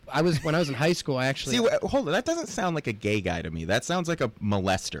 But when I was in high school, I actually. see, hold on. That doesn't sound like a gay guy to me. That sounds like a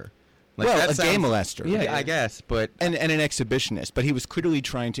molester. A gay molester. Yeah, I guess, but and an exhibitionist. But he was clearly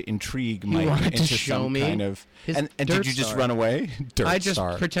trying to intrigue Mike wanted to into show some me kind of. his And did dirt you just star. run away? I just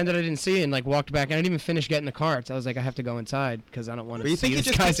pretended I didn't see it and walked back. And I didn't even finish getting the carts. I was like, I have to go inside because I don't want But to you see think he this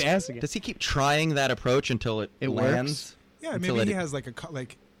just guy's keeps- ass again. Does he keep trying that approach until it lands? Yeah, Until maybe he it- has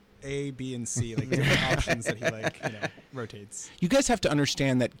A, B, and C, different options that he rotates. You guys have to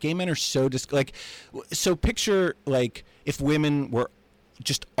understand that gay men are so so picture if women were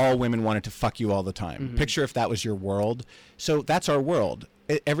just all women wanted to fuck you all the time. Picture if that was your world. So that's our world.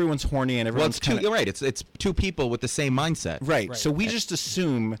 Everyone's horny and everyone's you're right. It's two people with the same mindset. Right. So we just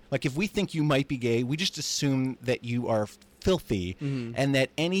assume, if we think you might be gay, we just assume that you are filthy and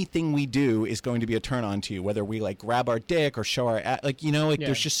that anything we do is going to be a turn on to you, whether we grab our dick or show our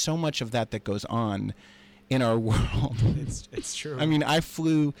there's just so much of that goes on. in our world. It's true. I mean, I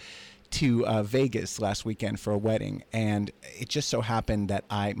flew to Vegas last weekend for a wedding, and it just so happened that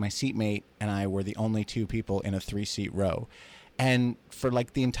my seatmate and I were the only two people in a 3-seat row. And for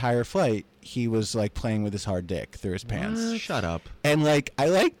like the entire flight, he was like playing with his hard dick through his pants. Shut up. And like I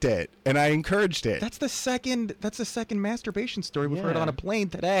liked it, and I encouraged it. That's the second masturbation story we've heard on a plane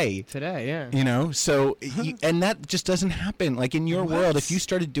today. Today, yeah. You know, so and that just doesn't happen. Like in your world, if you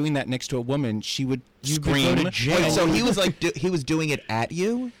started doing that next to a woman, she would scream. Wait, so he was like he was doing it at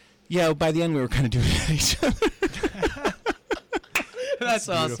you? Yeah. By the end, we were kind of doing it at each other. That's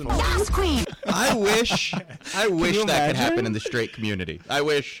awesome. Yes, queen. I wish that could happen in the straight community. I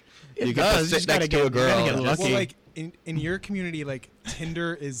wish you could just sit next to a girl. Well, like in your community, like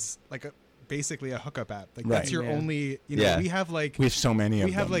Tinder is like basically a hookup app. Like that's your only. You know, we have so many.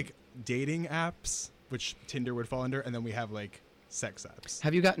 We have like dating apps, which Tinder would fall under, and then we have like sex apps.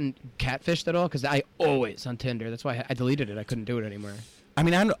 Have you gotten catfished at all? Because I always on Tinder. That's why I deleted it. I couldn't do it anymore. I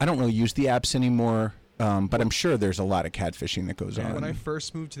mean, I don't really use the apps anymore. But I'm sure there's a lot of catfishing that goes on. When I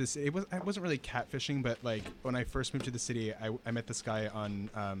first moved to the city, I wasn't really catfishing, but like when I first moved to the city, I met this guy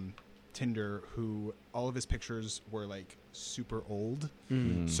on Tinder who all of his pictures were like super old.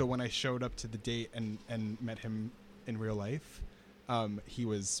 So when I showed up to the date and met him in real life, he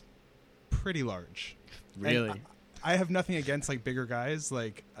was pretty large. Really? I have nothing against like bigger guys.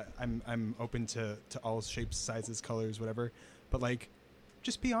 Like I'm open to all shapes, sizes, colors, whatever. But like,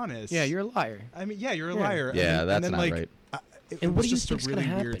 just be honest. Yeah, you're a liar. I mean, yeah, you're a liar. Yeah, that's not right. It was just a really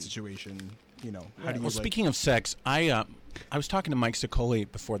weird situation. You know, how do you? Well, speaking of sex, I was talking to Mike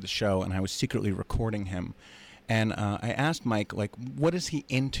Sicoli before the show, and I was secretly recording him, and I asked Mike, like, what is he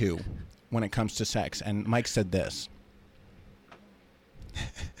into when it comes to sex? And Mike said this.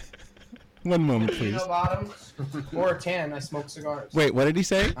 One moment, please. Bottoms or a tan. I smoke cigars. Wait, what did he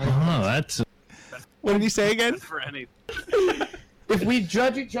say? Oh, that's. What did he say again? For any. If we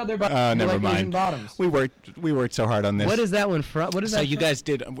judge each other by never like mind. bottoms. We worked so hard on this. What is that one from? What is that? So you from? guys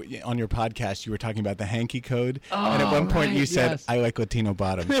did on your podcast. You were talking about the hanky code, and at one point you said, "I like Latino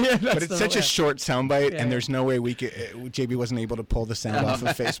bottoms." But it's such a short soundbite, and there's no way we could. JB wasn't able to pull the sound off of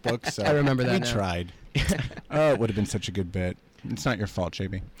Facebook, so I remember that. We tried. Oh, it would have been such a good bit. It's not your fault,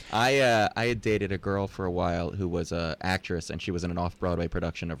 JB. I had dated a girl for a while who was an actress, and she was in an off-Broadway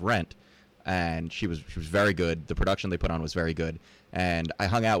production of Rent. And she was very good. The production they put on was very good. And I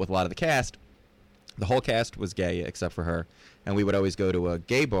hung out with a lot of the cast. The whole cast was gay except for her. And we would always go to a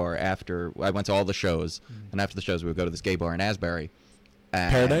gay bar after. I went to all the shows. And after the shows, we would go to this gay bar in Asbury.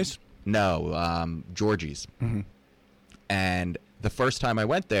 And Paradise? No, Georgie's. And the first time I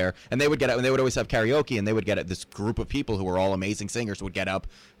went there, and they would get up, and they would always have karaoke, and they would get it. This group of people who were all amazing singers would get up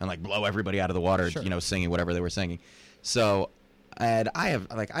and like blow everybody out of the water, you know, singing whatever they were singing. So. And I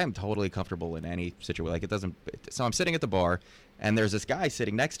am totally comfortable in any situation. Like it doesn't. So I'm sitting at the bar, and there's this guy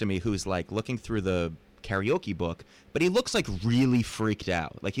sitting next to me who's like looking through the karaoke book, but he looks like really freaked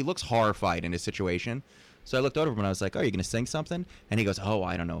out. Like he looks horrified in his situation. So I looked over him and I was like, "Oh, are you going to sing something?" And he goes, "Oh,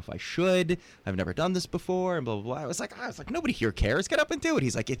 I don't know if I should. I've never done this before." And blah blah blah. I was like, "Nobody here cares. Get up and do it."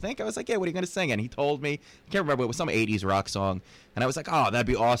 He's like, "You think?" I was like, "Yeah. What are you going to sing?" And he told me, I can't remember. It was some '80s rock song. And I was like, "Oh, that'd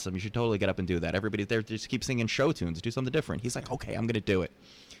be awesome. You should totally get up and do that. Everybody there just keep singing show tunes. Do something different." He's like, "Okay, I'm going to do it."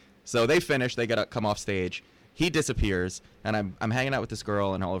 So they finish. They come off stage. He disappears, and I'm hanging out with this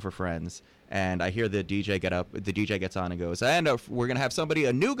girl and all of her friends. And I hear the DJ get up. The DJ gets on and goes, "And we're gonna have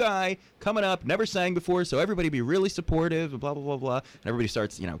a new guy coming up, never sang before, so everybody be really supportive." And blah blah blah blah. And everybody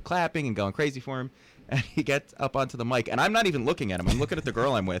starts, clapping and going crazy for him. And he gets up onto the mic, and I'm not even looking at him. I'm looking at the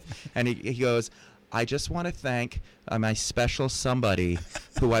girl I'm with, and he goes, "I just want to thank my special somebody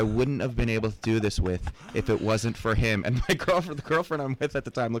who I wouldn't have been able to do this with if it wasn't for him." And the girlfriend I'm with at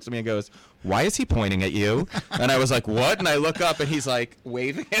the time looks at me and goes, "Why is he pointing at you?" And I was like, "What?" And I look up and he's like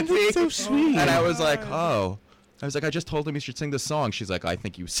waving at me. That's so sweet. And I was like, "Oh." I was like, "I just told him he should sing this song." She's like, "I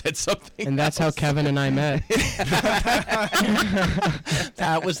think you said something." And that's how Kevin and I met.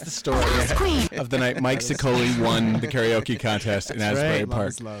 That was the story of the night Mike Sicoli won the karaoke contest in Asbury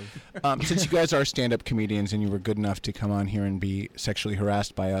Park. Since you guys are stand-up comedians and you were good enough to come on here and be sexually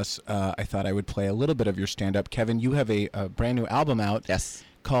harassed by us, I thought I would play a little bit of your stand-up. Kevin, you have a brand new album out. Yes.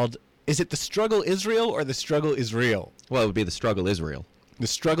 Called, is it The Struggle Israel or The Struggle Is Real? Well, it would be The Struggle Israel. The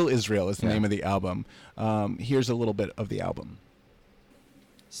Struggle Israel is the name of the album. Here's a little bit of the album.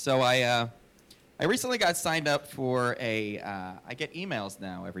 So I recently got signed up for I get emails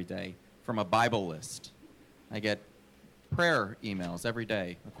now every day from a Bible list. I get prayer emails every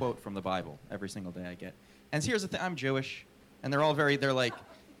day, a quote from the Bible every single day I get. And here's the thing, I'm Jewish, and they're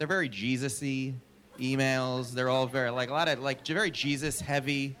very Jesus-y, emails. They're all very like a lot of like very Jesus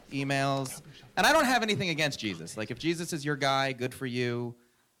heavy emails. And I don't have anything against Jesus. Like if Jesus is your guy, good for you.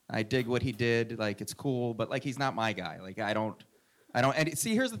 I dig what he did. Like it's cool, but like he's not my guy. Like I don't. And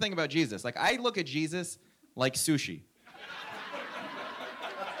see, here's the thing about Jesus. Like I look at Jesus like sushi.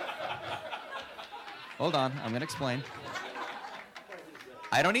 Hold on, I'm gonna explain.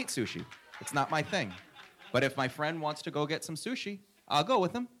 I don't eat sushi. It's not my thing. But if my friend wants to go get some sushi, I'll go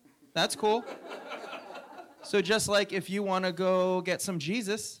with him. That's cool. So just like if you want to go get some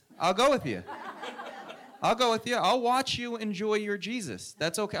Jesus, I'll go with you. I'll go with you. I'll watch you enjoy your Jesus.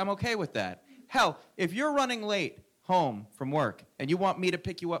 That's okay. I'm okay with that. Hell, if you're running late home from work and you want me to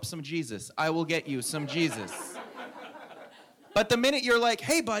pick you up some Jesus, I will get you some Jesus. But the minute you're like,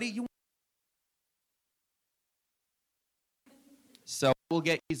 hey, buddy, you... So we'll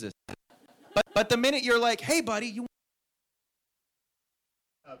get Jesus. But the minute you're like, hey, buddy, you...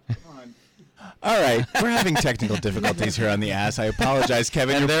 Come on. All right, we're having technical difficulties here on the ass. I apologize,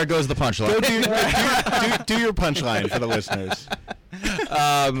 Kevin. And there goes the punchline. Go do your punchline for the listeners.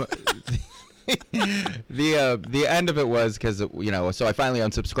 The end of it was because so I finally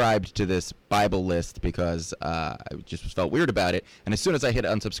unsubscribed to this Bible list because I just felt weird about it. And as soon as I hit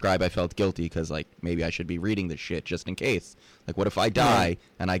unsubscribe, I felt guilty because like maybe I should be reading this shit just in case. Like what if I die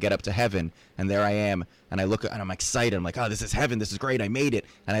and I get up to heaven and there I am and I look and I'm excited. I'm like, oh, this is heaven. This is great. I made it.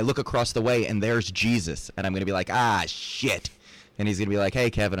 And I look across the way and there's Jesus and I'm gonna be like, ah, shit. And he's going to be like,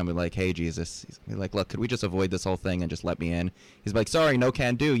 hey, Kevin. I'm going to be like, hey, Jesus. He's going to be like, look, could we just avoid this whole thing and just let me in? He's like, sorry, no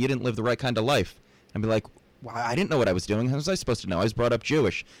can do. You didn't live the right kind of life. I'd be like, well, I didn't know what I was doing. How was I supposed to know? I was brought up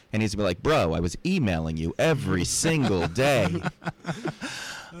Jewish. And he's going to be like, bro, I was emailing you every single day.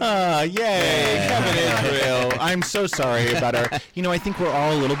 Yay, Kevin Israel. I'm so sorry about our... I think we're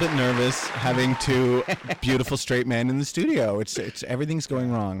all a little bit nervous having two beautiful straight men in the studio. It's everything's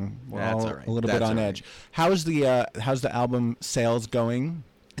going wrong. We're all right. A little bit on edge. How's the album sales going?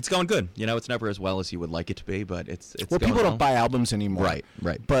 It's going good. It's never as well as you would like it to be, but it's well, going people don't buy albums anymore.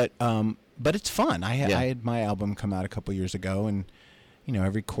 Right. But it's fun. I had my album come out a couple years ago, and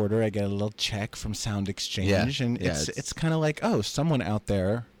every quarter I get a little check from Sound Exchange, and it's kind of like, oh, someone out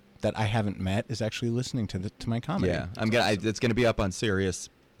there that I haven't met is actually listening to my comedy. Yeah, it's gonna be up on Sirius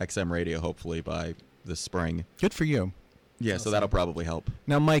XM radio hopefully by the spring. Good for you. Yeah, so that'll probably help.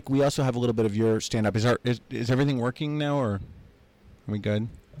 Now, Mike, we also have a little bit of your stand-up. Is everything working now, or are we good?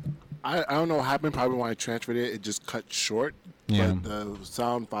 I don't know what happened. Probably when I transferred it just cut short. Yeah. But the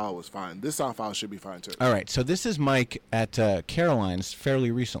sound file was fine. This sound file should be fine, too. All right. So this is Mike at Caroline's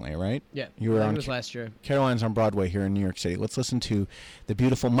fairly recently, right? Yeah. You were it on was last year. Caroline's on Broadway here in New York City. Let's listen to the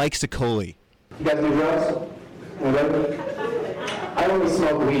beautiful Mike Sicoli. You guys do drugs? Anybody? I only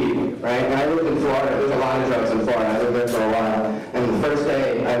smoke weed, right? And I lived in Florida. There's a lot of drugs in Florida. I lived there for a while. And the first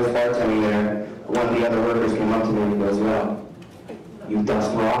day I was bartending there, one of the other workers came up to me and goes, yo, you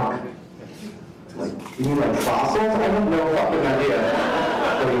dust rock? Like, you mean like fossils? I have no fucking idea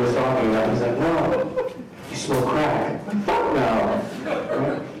what he was talking about. He's like, no, you smoke crack. Fuck no.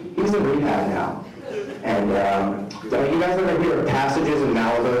 Right? He's in rehab now. And you guys ever hear of Passages in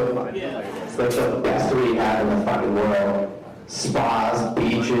Malibu? It's like the best rehab in the fucking world. Spas,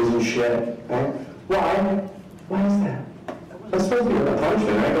 beaches, and shit. Right? Why? Why is that? That's supposed to be like a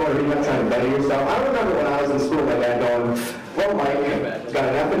punishment, right? Going to rehab trying to better yourself. I remember when I was in school, my dad going, well, Mike, got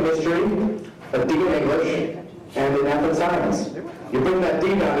an F in history, a D in English, and an F in science. You bring that D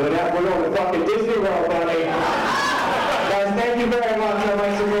down to an F, we're going to fucking Disney World, buddy. Guys, thank you very much. I'm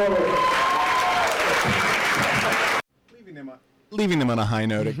Mike Sicoli. Leaving them on a high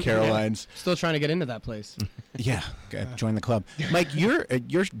note at Caroline's. Still trying to get into that place. Yeah, join the club. Mike, you're a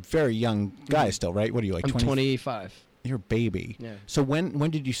very young guy still, right? What are you, like 20? I'm 25. You're a baby. Yeah. So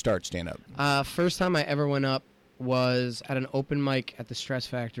when did you start stand-up? First time I ever went up was at an open mic at the Stress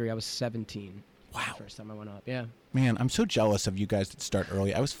Factory. I was 17. Wow. First time I went up, yeah. Man, I'm so jealous of you guys that start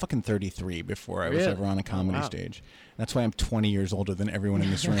early. I was fucking 33 before I was ever on a comedy stage. That's why I'm 20 years older than everyone in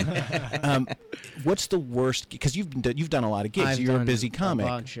this room. What's the worst? Because you've done a lot of gigs. You're a busy comic. A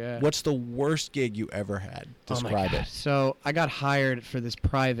bunch, yeah. What's the worst gig you ever had? Describe it. So I got hired for this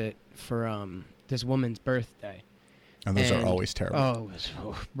private for this woman's birthday. And those are always terrible. Oh, it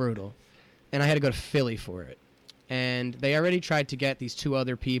was brutal. And I had to go to Philly for it. And they already tried to get these two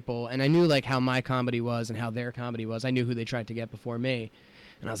other people, and I knew like how my comedy was and how their comedy was. I knew who they tried to get before me,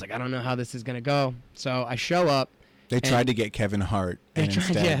 and I was like, I don't know how this is gonna go. So I show up. They tried to get Kevin Hart, and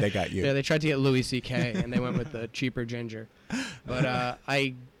instead they got you. Yeah, they tried to get Louis C.K., and they went with the cheaper ginger. But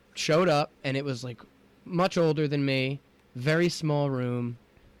I showed up, and it was like much older than me, very small room,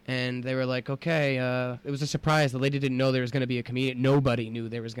 And they were like, okay, it was a surprise. The lady didn't know there was going to be a comedian. Nobody knew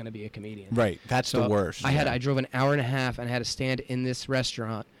there was going to be a comedian. Right. That's the worst. I drove an hour and a half and I had to stand in this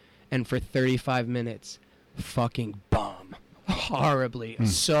restaurant, and for 35 minutes, fucking bomb. Horribly.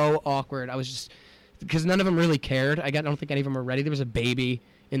 So awkward. I was just, because none of them really cared. I don't think any of them were ready. There was a baby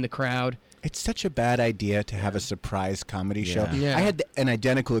in the crowd. It's such a bad idea to have a surprise comedy show. Yeah. I had an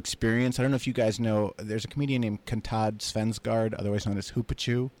identical experience. I don't know if you guys know, there's a comedian named Kantad Svensgaard, otherwise known as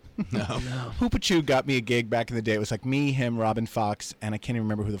Hoopachu. No. Hoopachu got me a gig back in the day. It was like me, him, Robin Fox, and I can't even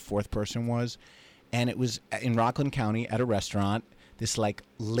remember who the fourth person was. And it was in Rockland County at a restaurant, this like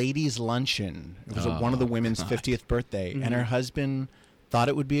ladies' luncheon. It was one of the women's 50th birthday, and her husband thought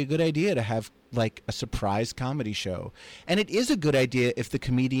it would be a good idea to have like a surprise comedy show. And it is a good idea if the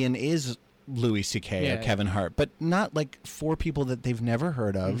comedian is Louis C.K. or Kevin Hart, but not like 4 people that they've never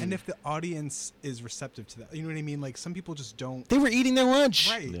heard of. And if the audience is receptive to that, you know what I mean? Like, some people just don't. They were eating their lunch.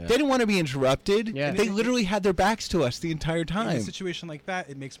 Right. Yeah. They didn't want to be interrupted. Yeah. They literally had their backs to us the entire time. In a situation like that,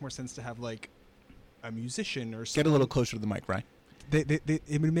 it makes more sense to have like a musician or something. Get a little closer to the mic, right?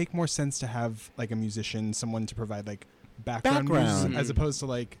 It would make more sense to have like a musician, someone to provide like background. Music, as opposed to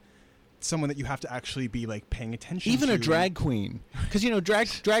like someone that you have to actually be like paying attention even to. A drag queen, because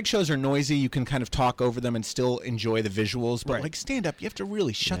drag shows are noisy. You can kind of talk over them and still enjoy the visuals, but like stand up, you have to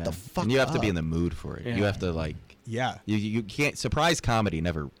really shut the fuck up. And you have to be in the mood for it. You have to like you can't. Surprise comedy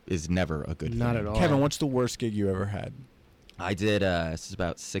is never a good not thing. At all. Kevin, what's the worst gig you ever had? I did this is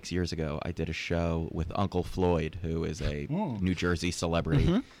about 6 years ago. I did a show with Uncle Floyd, who is a New Jersey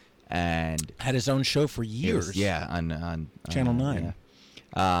celebrity and had his own show for years. On Channel 9.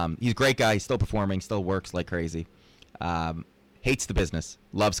 He's a great guy. He's still performing, still works like crazy. Hates the business,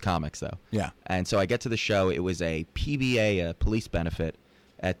 loves comics though. Yeah. And so I get to the show. It was a PBA, a police benefit,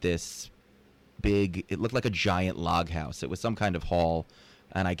 at this big. It looked like a giant log house. It was some kind of hall,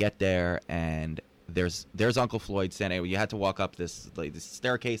 and I get there and there's Uncle Floyd standing. You had to walk up this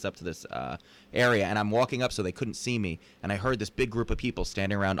staircase up to this area, and I'm walking up so they couldn't see me. And I heard this big group of people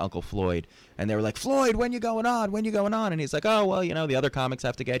standing around Uncle Floyd, and they were like, "Floyd, when you going on? When you going on?" And he's like, "Oh, well, the other comics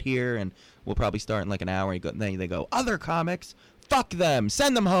have to get here, and we'll probably start in like an hour." And then they go, "Other comics? Fuck them.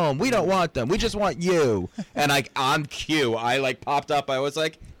 Send them home. We don't want them. We just want you." And on cue, I like popped up. I was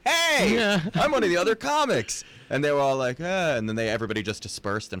like, "Hey, I'm one of the other comics." And they were all like, and then everybody just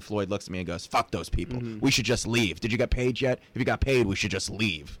dispersed, and Floyd looks at me and goes, "Fuck those people. We should just leave. Did you get paid yet? If you got paid, we should just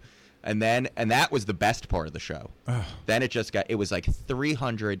leave." And that was the best part of the show. Then it was like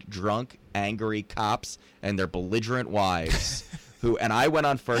 300 drunk, angry cops and their belligerent wives and I went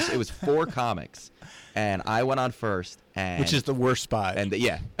on first. It was 4 comics. And I went on first, which is the worst spot. And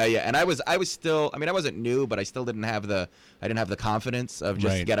and I was still. I mean, I wasn't new, but I still didn't have the confidence of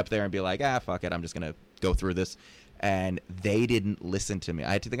just get up there and be like, fuck it, I'm just gonna go through this. And they didn't listen to me.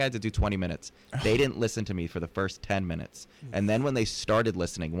 I think I had to do 20 minutes. They didn't listen to me for the first 10 minutes. And then when they started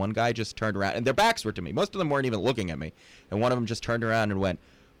listening, one guy just turned around, and their backs were to me. Most of them weren't even looking at me. And one of them just turned around and went,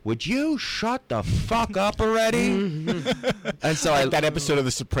 "Would you shut the fuck up already?" And so like that episode of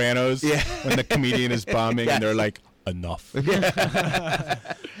The Sopranos when the comedian is bombing and they're like, "Enough."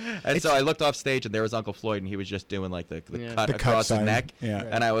 And so I looked off stage and there was Uncle Floyd, and he was just doing like the cut across his neck.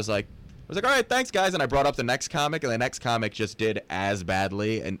 And I was like, all right, thanks guys. And I brought up the next comic, and the next comic just did as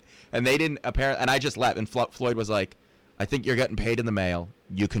badly, and they didn't apparently. And I just left, and Floyd was like, "I think you're getting paid in the mail.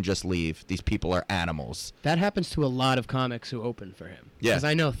 You can just leave. These people are animals." That happens to a lot of comics who open for him. Yeah. Because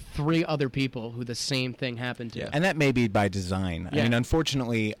I know 3 other people who the same thing happened to. Yeah. And that may be by design. I mean,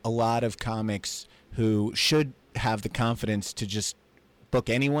 unfortunately, a lot of comics who should have the confidence to just book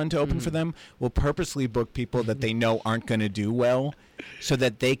anyone to open for them will purposely book people that they know aren't going to do well, so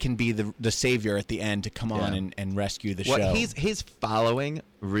that they can be the savior at the end to come on and rescue the show. His following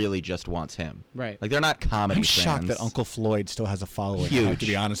really just wants him. Right. Like, they're not comedy I'm fans. shocked that Uncle Floyd still has a following. Huge. I have to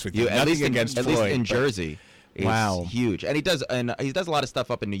be honest with you. At least against at Floyd, least in Jersey. Wow. Huge. And he does a lot of stuff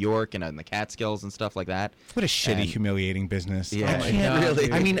up in New York and in the Catskills and stuff like that. What a shitty, humiliating business. Yeah. I can't really.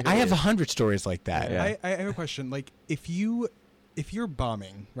 Dude. I mean, I have 100 stories like that. Yeah. I have a question. Like, if you're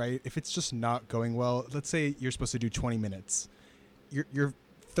bombing, right? If it's just not going well, let's say you're supposed to do 20 minutes. You're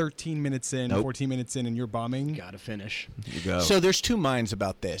 13 minutes in, 14 minutes in, and you're bombing. You gotta finish. You go. So there's 2 minds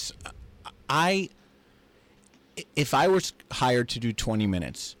about this. If I was hired to do 20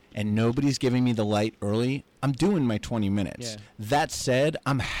 minutes and nobody's giving me the light early, I'm doing my 20 minutes. Yeah. That said,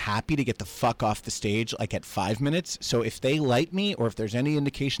 I'm happy to get the fuck off the stage like at 5 minutes. So if they light me or if there's any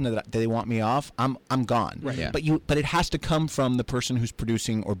indication that they want me off, I'm gone. Right. Yeah. But it has to come from the person who's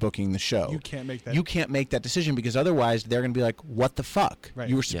producing or booking the show. You can't make that. You can't make that decision because otherwise they're going to be like, what the fuck? Right.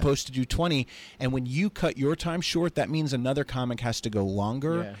 You were supposed to do 20. And when you cut your time short, that means another comic has to go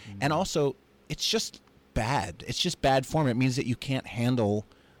longer. Yeah. And also, it's just bad. It's just bad form. It means that you can't handle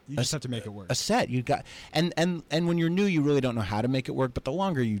You just have to make it work. a set. You got and when you're new, you really don't know how to make it work. But the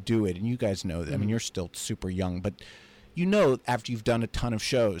longer you do it, and you guys know that. I mean, you're still super young, but you know after you've done a ton of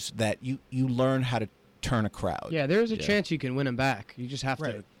shows that you learn how to turn a crowd. Yeah, there's a chance you can win them back. You just have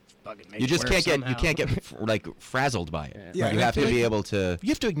to fucking make You just it work can't get somehow. like frazzled by it. Yeah, You have to be able to. You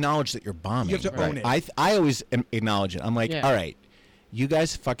have to acknowledge that you're bombing. You have to own it. I always acknowledge it. I'm like, all right, you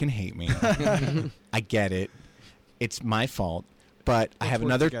guys fucking hate me. I get it. It's my fault. But I have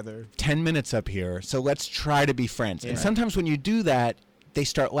another 10 minutes up here, so let's try to be friends. And sometimes when you do that, they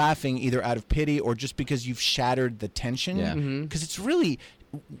start laughing either out of pity or just because you've shattered the tension. Yeah. Because it's really,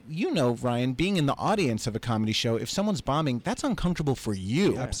 Ryan, being in the audience of a comedy show, if someone's bombing, that's uncomfortable for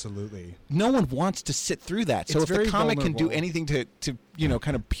you. Absolutely. No one wants to sit through that. So It's if the very comic can do vulnerable. anything to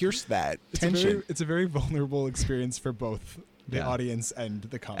kind of pierce that tension. It's a very vulnerable experience for both the audience and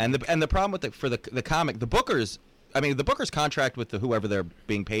the comic. And the problem with the comic, the bookers. I mean, the booker's contract with whoever they're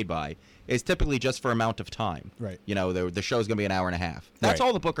being paid by is typically just for amount of time. Right. You know, the show's going to be an hour and a half. That's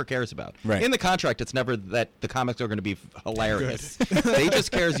all the booker cares about. Right. In the contract, it's never that the comics are going to be hilarious. They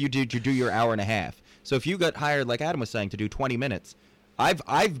just cares you do your hour and a half. So if you got hired, like Adam was saying, to do 20 minutes,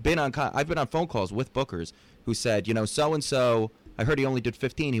 I've been on phone calls with bookers who said, so and so, I heard he only did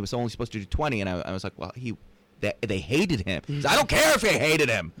 15. He was only supposed to do 20, and I was like, well, they hated him. So I don't care if you hated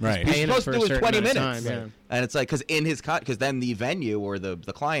him. Right. He's supposed to do his 20 minutes. Time, And it's like, because then the venue or the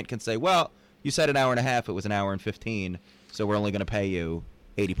client can say, well, you said an hour and a half, it was an hour and 15, so we're only going to pay you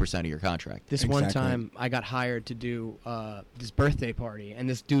 80% of your contract. This one time, I got hired to do this birthday party, and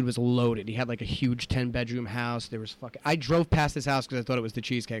this dude was loaded. He had like a huge 10-bedroom house. There was I drove past this house because I thought it was the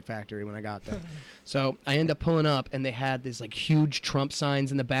Cheesecake Factory when I got there. So I end up pulling up, and they had these like huge Trump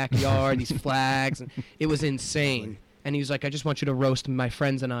signs in the backyard, these flags, and it was insane. And he was like, I just want you to roast my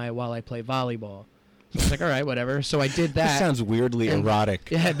friends and I while I play volleyball. So I was like, all right, whatever. So I did that. This sounds weirdly erotic.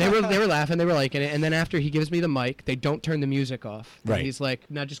 Yeah, they were laughing. They were liking it. And then after he gives me the mic, they don't turn the music off. And Right. he's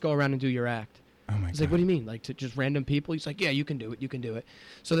like, now just go around and do your act. Oh my I was God. like, what do you mean? Like to just random people? He's like, yeah, you can do it. You can do it.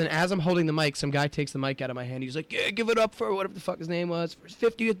 So then as I'm holding the mic, some guy takes the mic out of my hand. He's like, yeah, give it up for whatever the fuck his name was, for his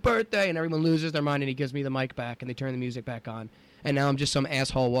 50th birthday. And everyone loses their mind, and he gives me the mic back, and they turn the music back on. And now I'm just some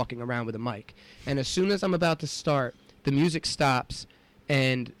asshole walking around with a mic. And as soon as I'm about to start, the music stops,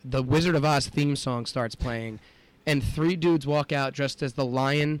 and the Wizard of Oz theme song starts playing. And 3 dudes walk out dressed as the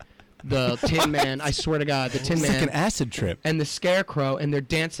lion, the Tin Man, I swear to God, the Tin It's Man. like an acid trip. And the Scarecrow, and they're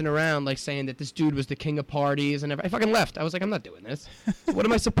dancing around like saying that this dude was the king of parties and I fucking left. I was like, I'm not doing this. What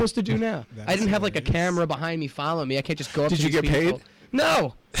am I supposed to do now? I didn't have like a camera behind me following me. I can't just go up Did to you these get people. paid?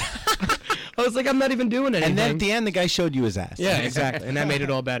 No. I was like, I'm not even doing anything. And then at the end, the guy showed you his ass. Yeah, exactly. And that made it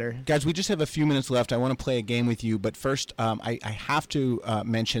all better. Guys, we just have a few minutes left. I want to play a game with you. But first, I have to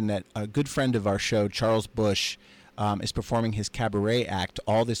mention that a good friend of our show, Charles Bush, is performing his cabaret act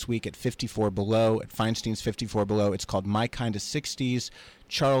all this week at 54 Below, at Feinstein's 54 Below. It's called My Kind of 60s.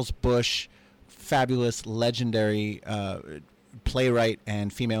 Charles Bush, fabulous, legendary playwright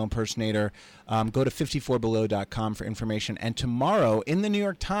and female impersonator. Go to 54below.com for information. And tomorrow in the New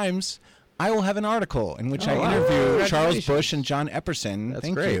York Times, I will have an article in which I interview Charles Bush and John Epperson. That's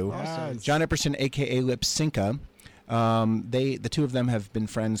Thank great. you. Awesome. John Epperson, a.k.a. Lipsinka. The two of them have been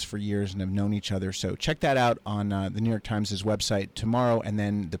friends for years and have known each other. So check that out on the New York Times' website tomorrow, and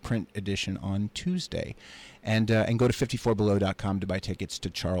then the print edition on Tuesday. And go to 54below.com to buy tickets to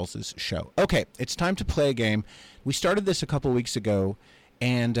Charles's show. Okay, it's time to play a game. We started this a couple weeks ago,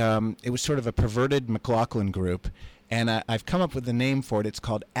 and it was sort of a perverted McLaughlin group. And I've come up with a name for it. It's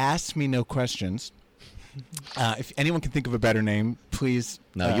called Ask Me No Questions. If anyone can think of a better name, please.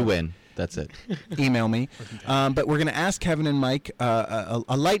 No, you win. That's it. Email me. But we're going to ask Kevin and Mike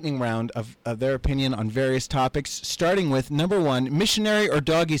a lightning round of their opinion on various topics, starting with number 1, missionary or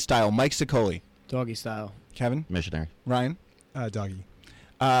doggy style. Mike Sicoli. Doggy style. Kevin? Missionary. Ryan? Doggy.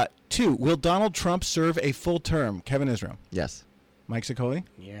 2, will Donald Trump serve a full term? Kevin Israel. Yes. Mike Sicoli?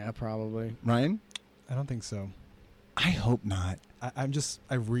 Yeah, probably. Ryan? I don't think so. I hope not.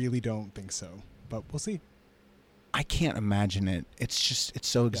 I really don't think so. But we'll see. I can't imagine it. It's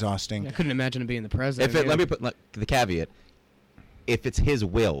so exhausting. I couldn't imagine him being the president. Let me put the caveat. If it's his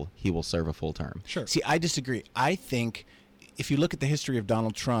will, he will serve a full term. Sure. See, I disagree. I think if you look at the history of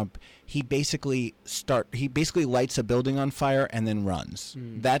Donald Trump, he basically lights a building on fire and then runs.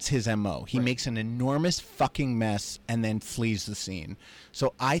 That's his MO. He makes an enormous fucking mess and then flees the scene.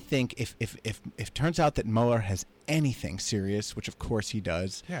 So I think if turns out that Mueller has anything serious, which of course he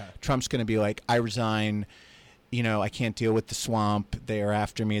does, Trump's going to be like, I resign. I can't deal with the swamp. They are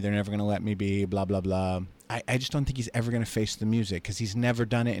after me. They're never going to let me be. Blah blah blah. I just don't think he's ever going to face the music because he's never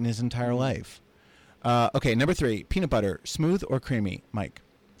done it in his entire life. Okay, number 3, peanut butter, smooth or creamy, Mike?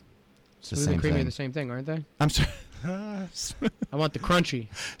 Smooth and creamy are the same thing, aren't they? I'm sorry. I want the crunchy.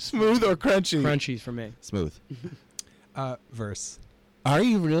 Smooth or crunchy? Crunchy for me. Smooth. Verse. Are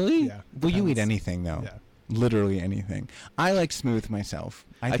you really? Yeah. Well, you eat anything though. Yeah. Literally anything. I like smooth myself.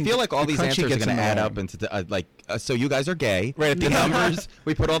 I feel like all these answers are going to add up into so you guys are gay. Right at the numbers.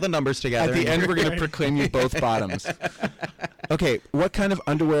 We put all the numbers together. At the end, we're going to proclaim you both bottoms. Okay, what kind of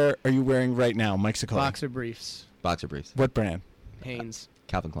underwear are you wearing right now, Mike Sicoli? Boxer briefs. Boxer briefs. What brand? Hanes.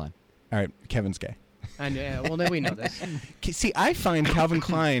 Calvin Klein. All right, Kevin's gay. Well, then we know this. See, I find Calvin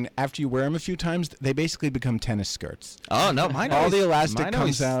Klein, after you wear them a few times, they basically become tennis skirts. Oh, no, mine all the elastic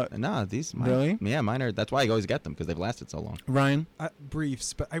comes out. No, these. Really? Yeah, mine are. That's why I always get them, because they've lasted so long. Ryan?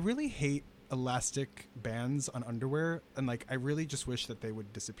 Briefs, but I really hate elastic bands on underwear, and I really just wish that they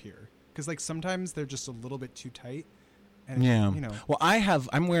would disappear. Because sometimes they're just a little bit too tight. And, yeah. Well,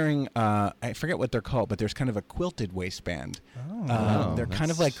 I'm wearing, I forget what they're called, but there's kind of a quilted waistband. They're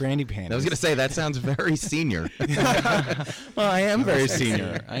kind of like granny panties. I was going to say, that sounds very senior. Well, I am very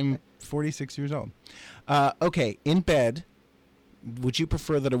senior. I'm 46 years old. Okay, in bed, would you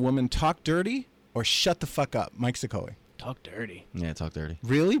prefer that a woman talk dirty or shut the fuck up? Mike Sicoli. Talk dirty. Yeah, talk dirty.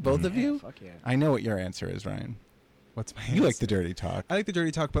 Really? Both of you? Fuck yeah. I know what your answer is, Ryan. What's my You answer? like the dirty talk. I like the dirty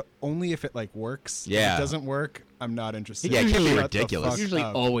talk, but only if it works. Yeah. If it doesn't work, I'm not interested. Yeah, it can be Shut the ridiculous. fuck It usually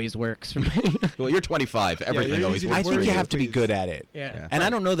up. always works for me. Well, you're 25. Everything always usually I works. think works. you have to be Please. good at it. Yeah. And I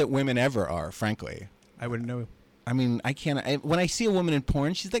don't know that women ever are, frankly. I wouldn't know. I mean, I can't. When I see a woman in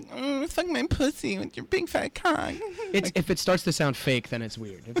porn, she's like, fuck my pussy with your big fat cock. If it starts to sound fake, then it's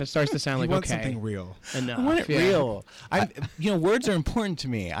weird. If it starts to sound You like, want okay. something real. Enough. I want it yeah. real. Words are important to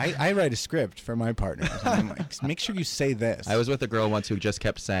me. I write a script for my partners. I'm like, make sure you say this. I was with a girl once who just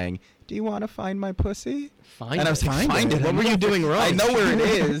kept saying, "Do you want to find my pussy?" Find and I was like, Find it. What were you doing wrong? I know where it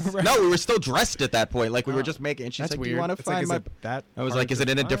is. No, we were still dressed at that point. We were just making. And she's That's like, "Do you weird. want to It's like, find is my?" it that I was hard like, "Is to it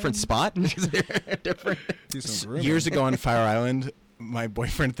in a different find? spot?" Is there different? Do some grooming. Years ago on Fire Island, my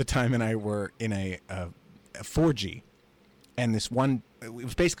boyfriend at the time and I were in a 4G, and it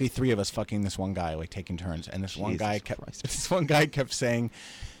was basically 3 of us fucking this one guy, taking turns, and this one guy kept saying,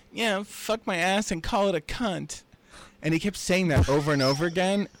 "Yeah, fuck my ass and call it a cunt," and he kept saying that over and over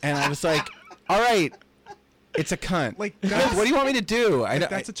again, and I was like, "All right, it's a cunt. What do you want me to do?"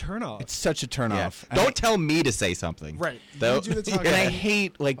 That's a turnoff. It's such a turnoff. Yeah. Don't tell me to say something. Right. Though, You do the talking. And I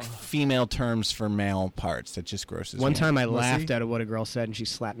hate female terms for male parts. That just grosses me One out. time I Was laughed he? at what a girl said, and she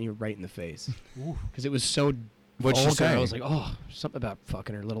slapped me right in the face. Because it was so What'd she vulgar. say? I was like, oh, something about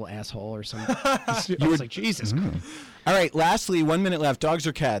fucking her little asshole or something. I was like, Jesus Christ. All right, lastly, 1 minute left. Dogs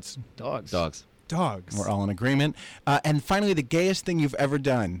or cats? Dogs. Dogs. We're all in agreement. And finally, the gayest thing you've ever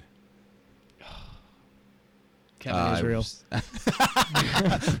done. Kevin Israel.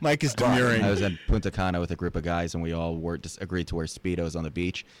 Mike is demurring. I was in Punta Cana with a group of guys, and we all agreed to wear Speedos on the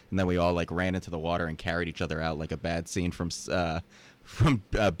beach, and then we all ran into the water and carried each other out like a bad scene from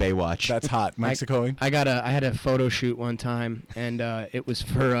Baywatch. That's hot. Mike Sicoli? I had a photo shoot one time, and it was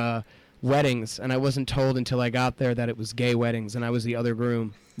for weddings, and I wasn't told until I got there that it was gay weddings, and I was the other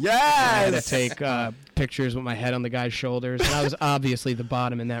groom. Yes! I had to take pictures with my head on the guy's shoulders, and I was obviously the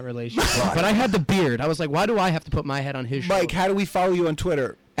bottom in that relationship. But I had the beard. I was like, why do I have to put my head on his Mike, shoulders? how do we follow you on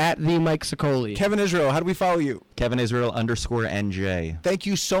Twitter? At the Mike Sicoli. Kevin Israel, how do we follow you? Kevin Israel _NJ. Thank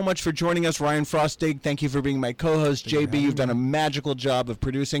you so much for joining us, Ryan Frostig. Thank you for being my co-host. JB, you've done a magical job of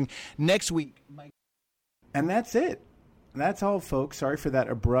producing. Next week, Mike. And that's it. That's all, folks. Sorry for that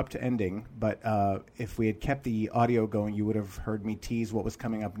abrupt ending, but if we had kept the audio going, you would have heard me tease what was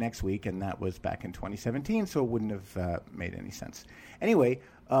coming up next week, and that was back in 2017, so it wouldn't have made any sense. Anyway,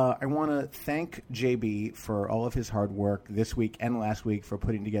 I want to thank JB for all of his hard work this week and last week for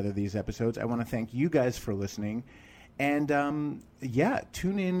putting together these episodes. I want to thank you guys for listening. And,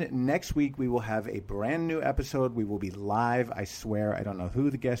 tune in next week. We will have a brand new episode. We will be live, I swear. I don't know who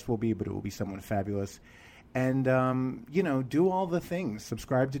the guest will be, but it will be someone fabulous. And, do all the things.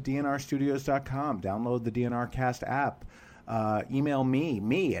 Subscribe to DNRstudios.com. Download the DNR Cast app. Email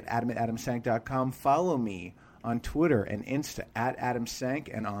me at adam@adamsank.com. Follow me on Twitter and Insta at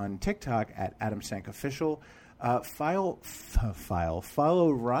AdamSank and on TikTok at AdamSankOfficial.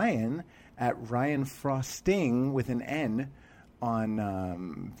 Follow Ryan at Ryan Frosting with an N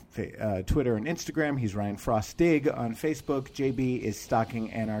on Twitter and Instagram. He's Ryan Frostig on Facebook. JB is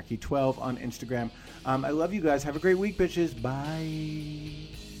Stalking Anarchy 12 on Instagram. I love you guys. Have a great week, bitches.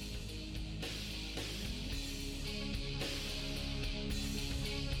 Bye.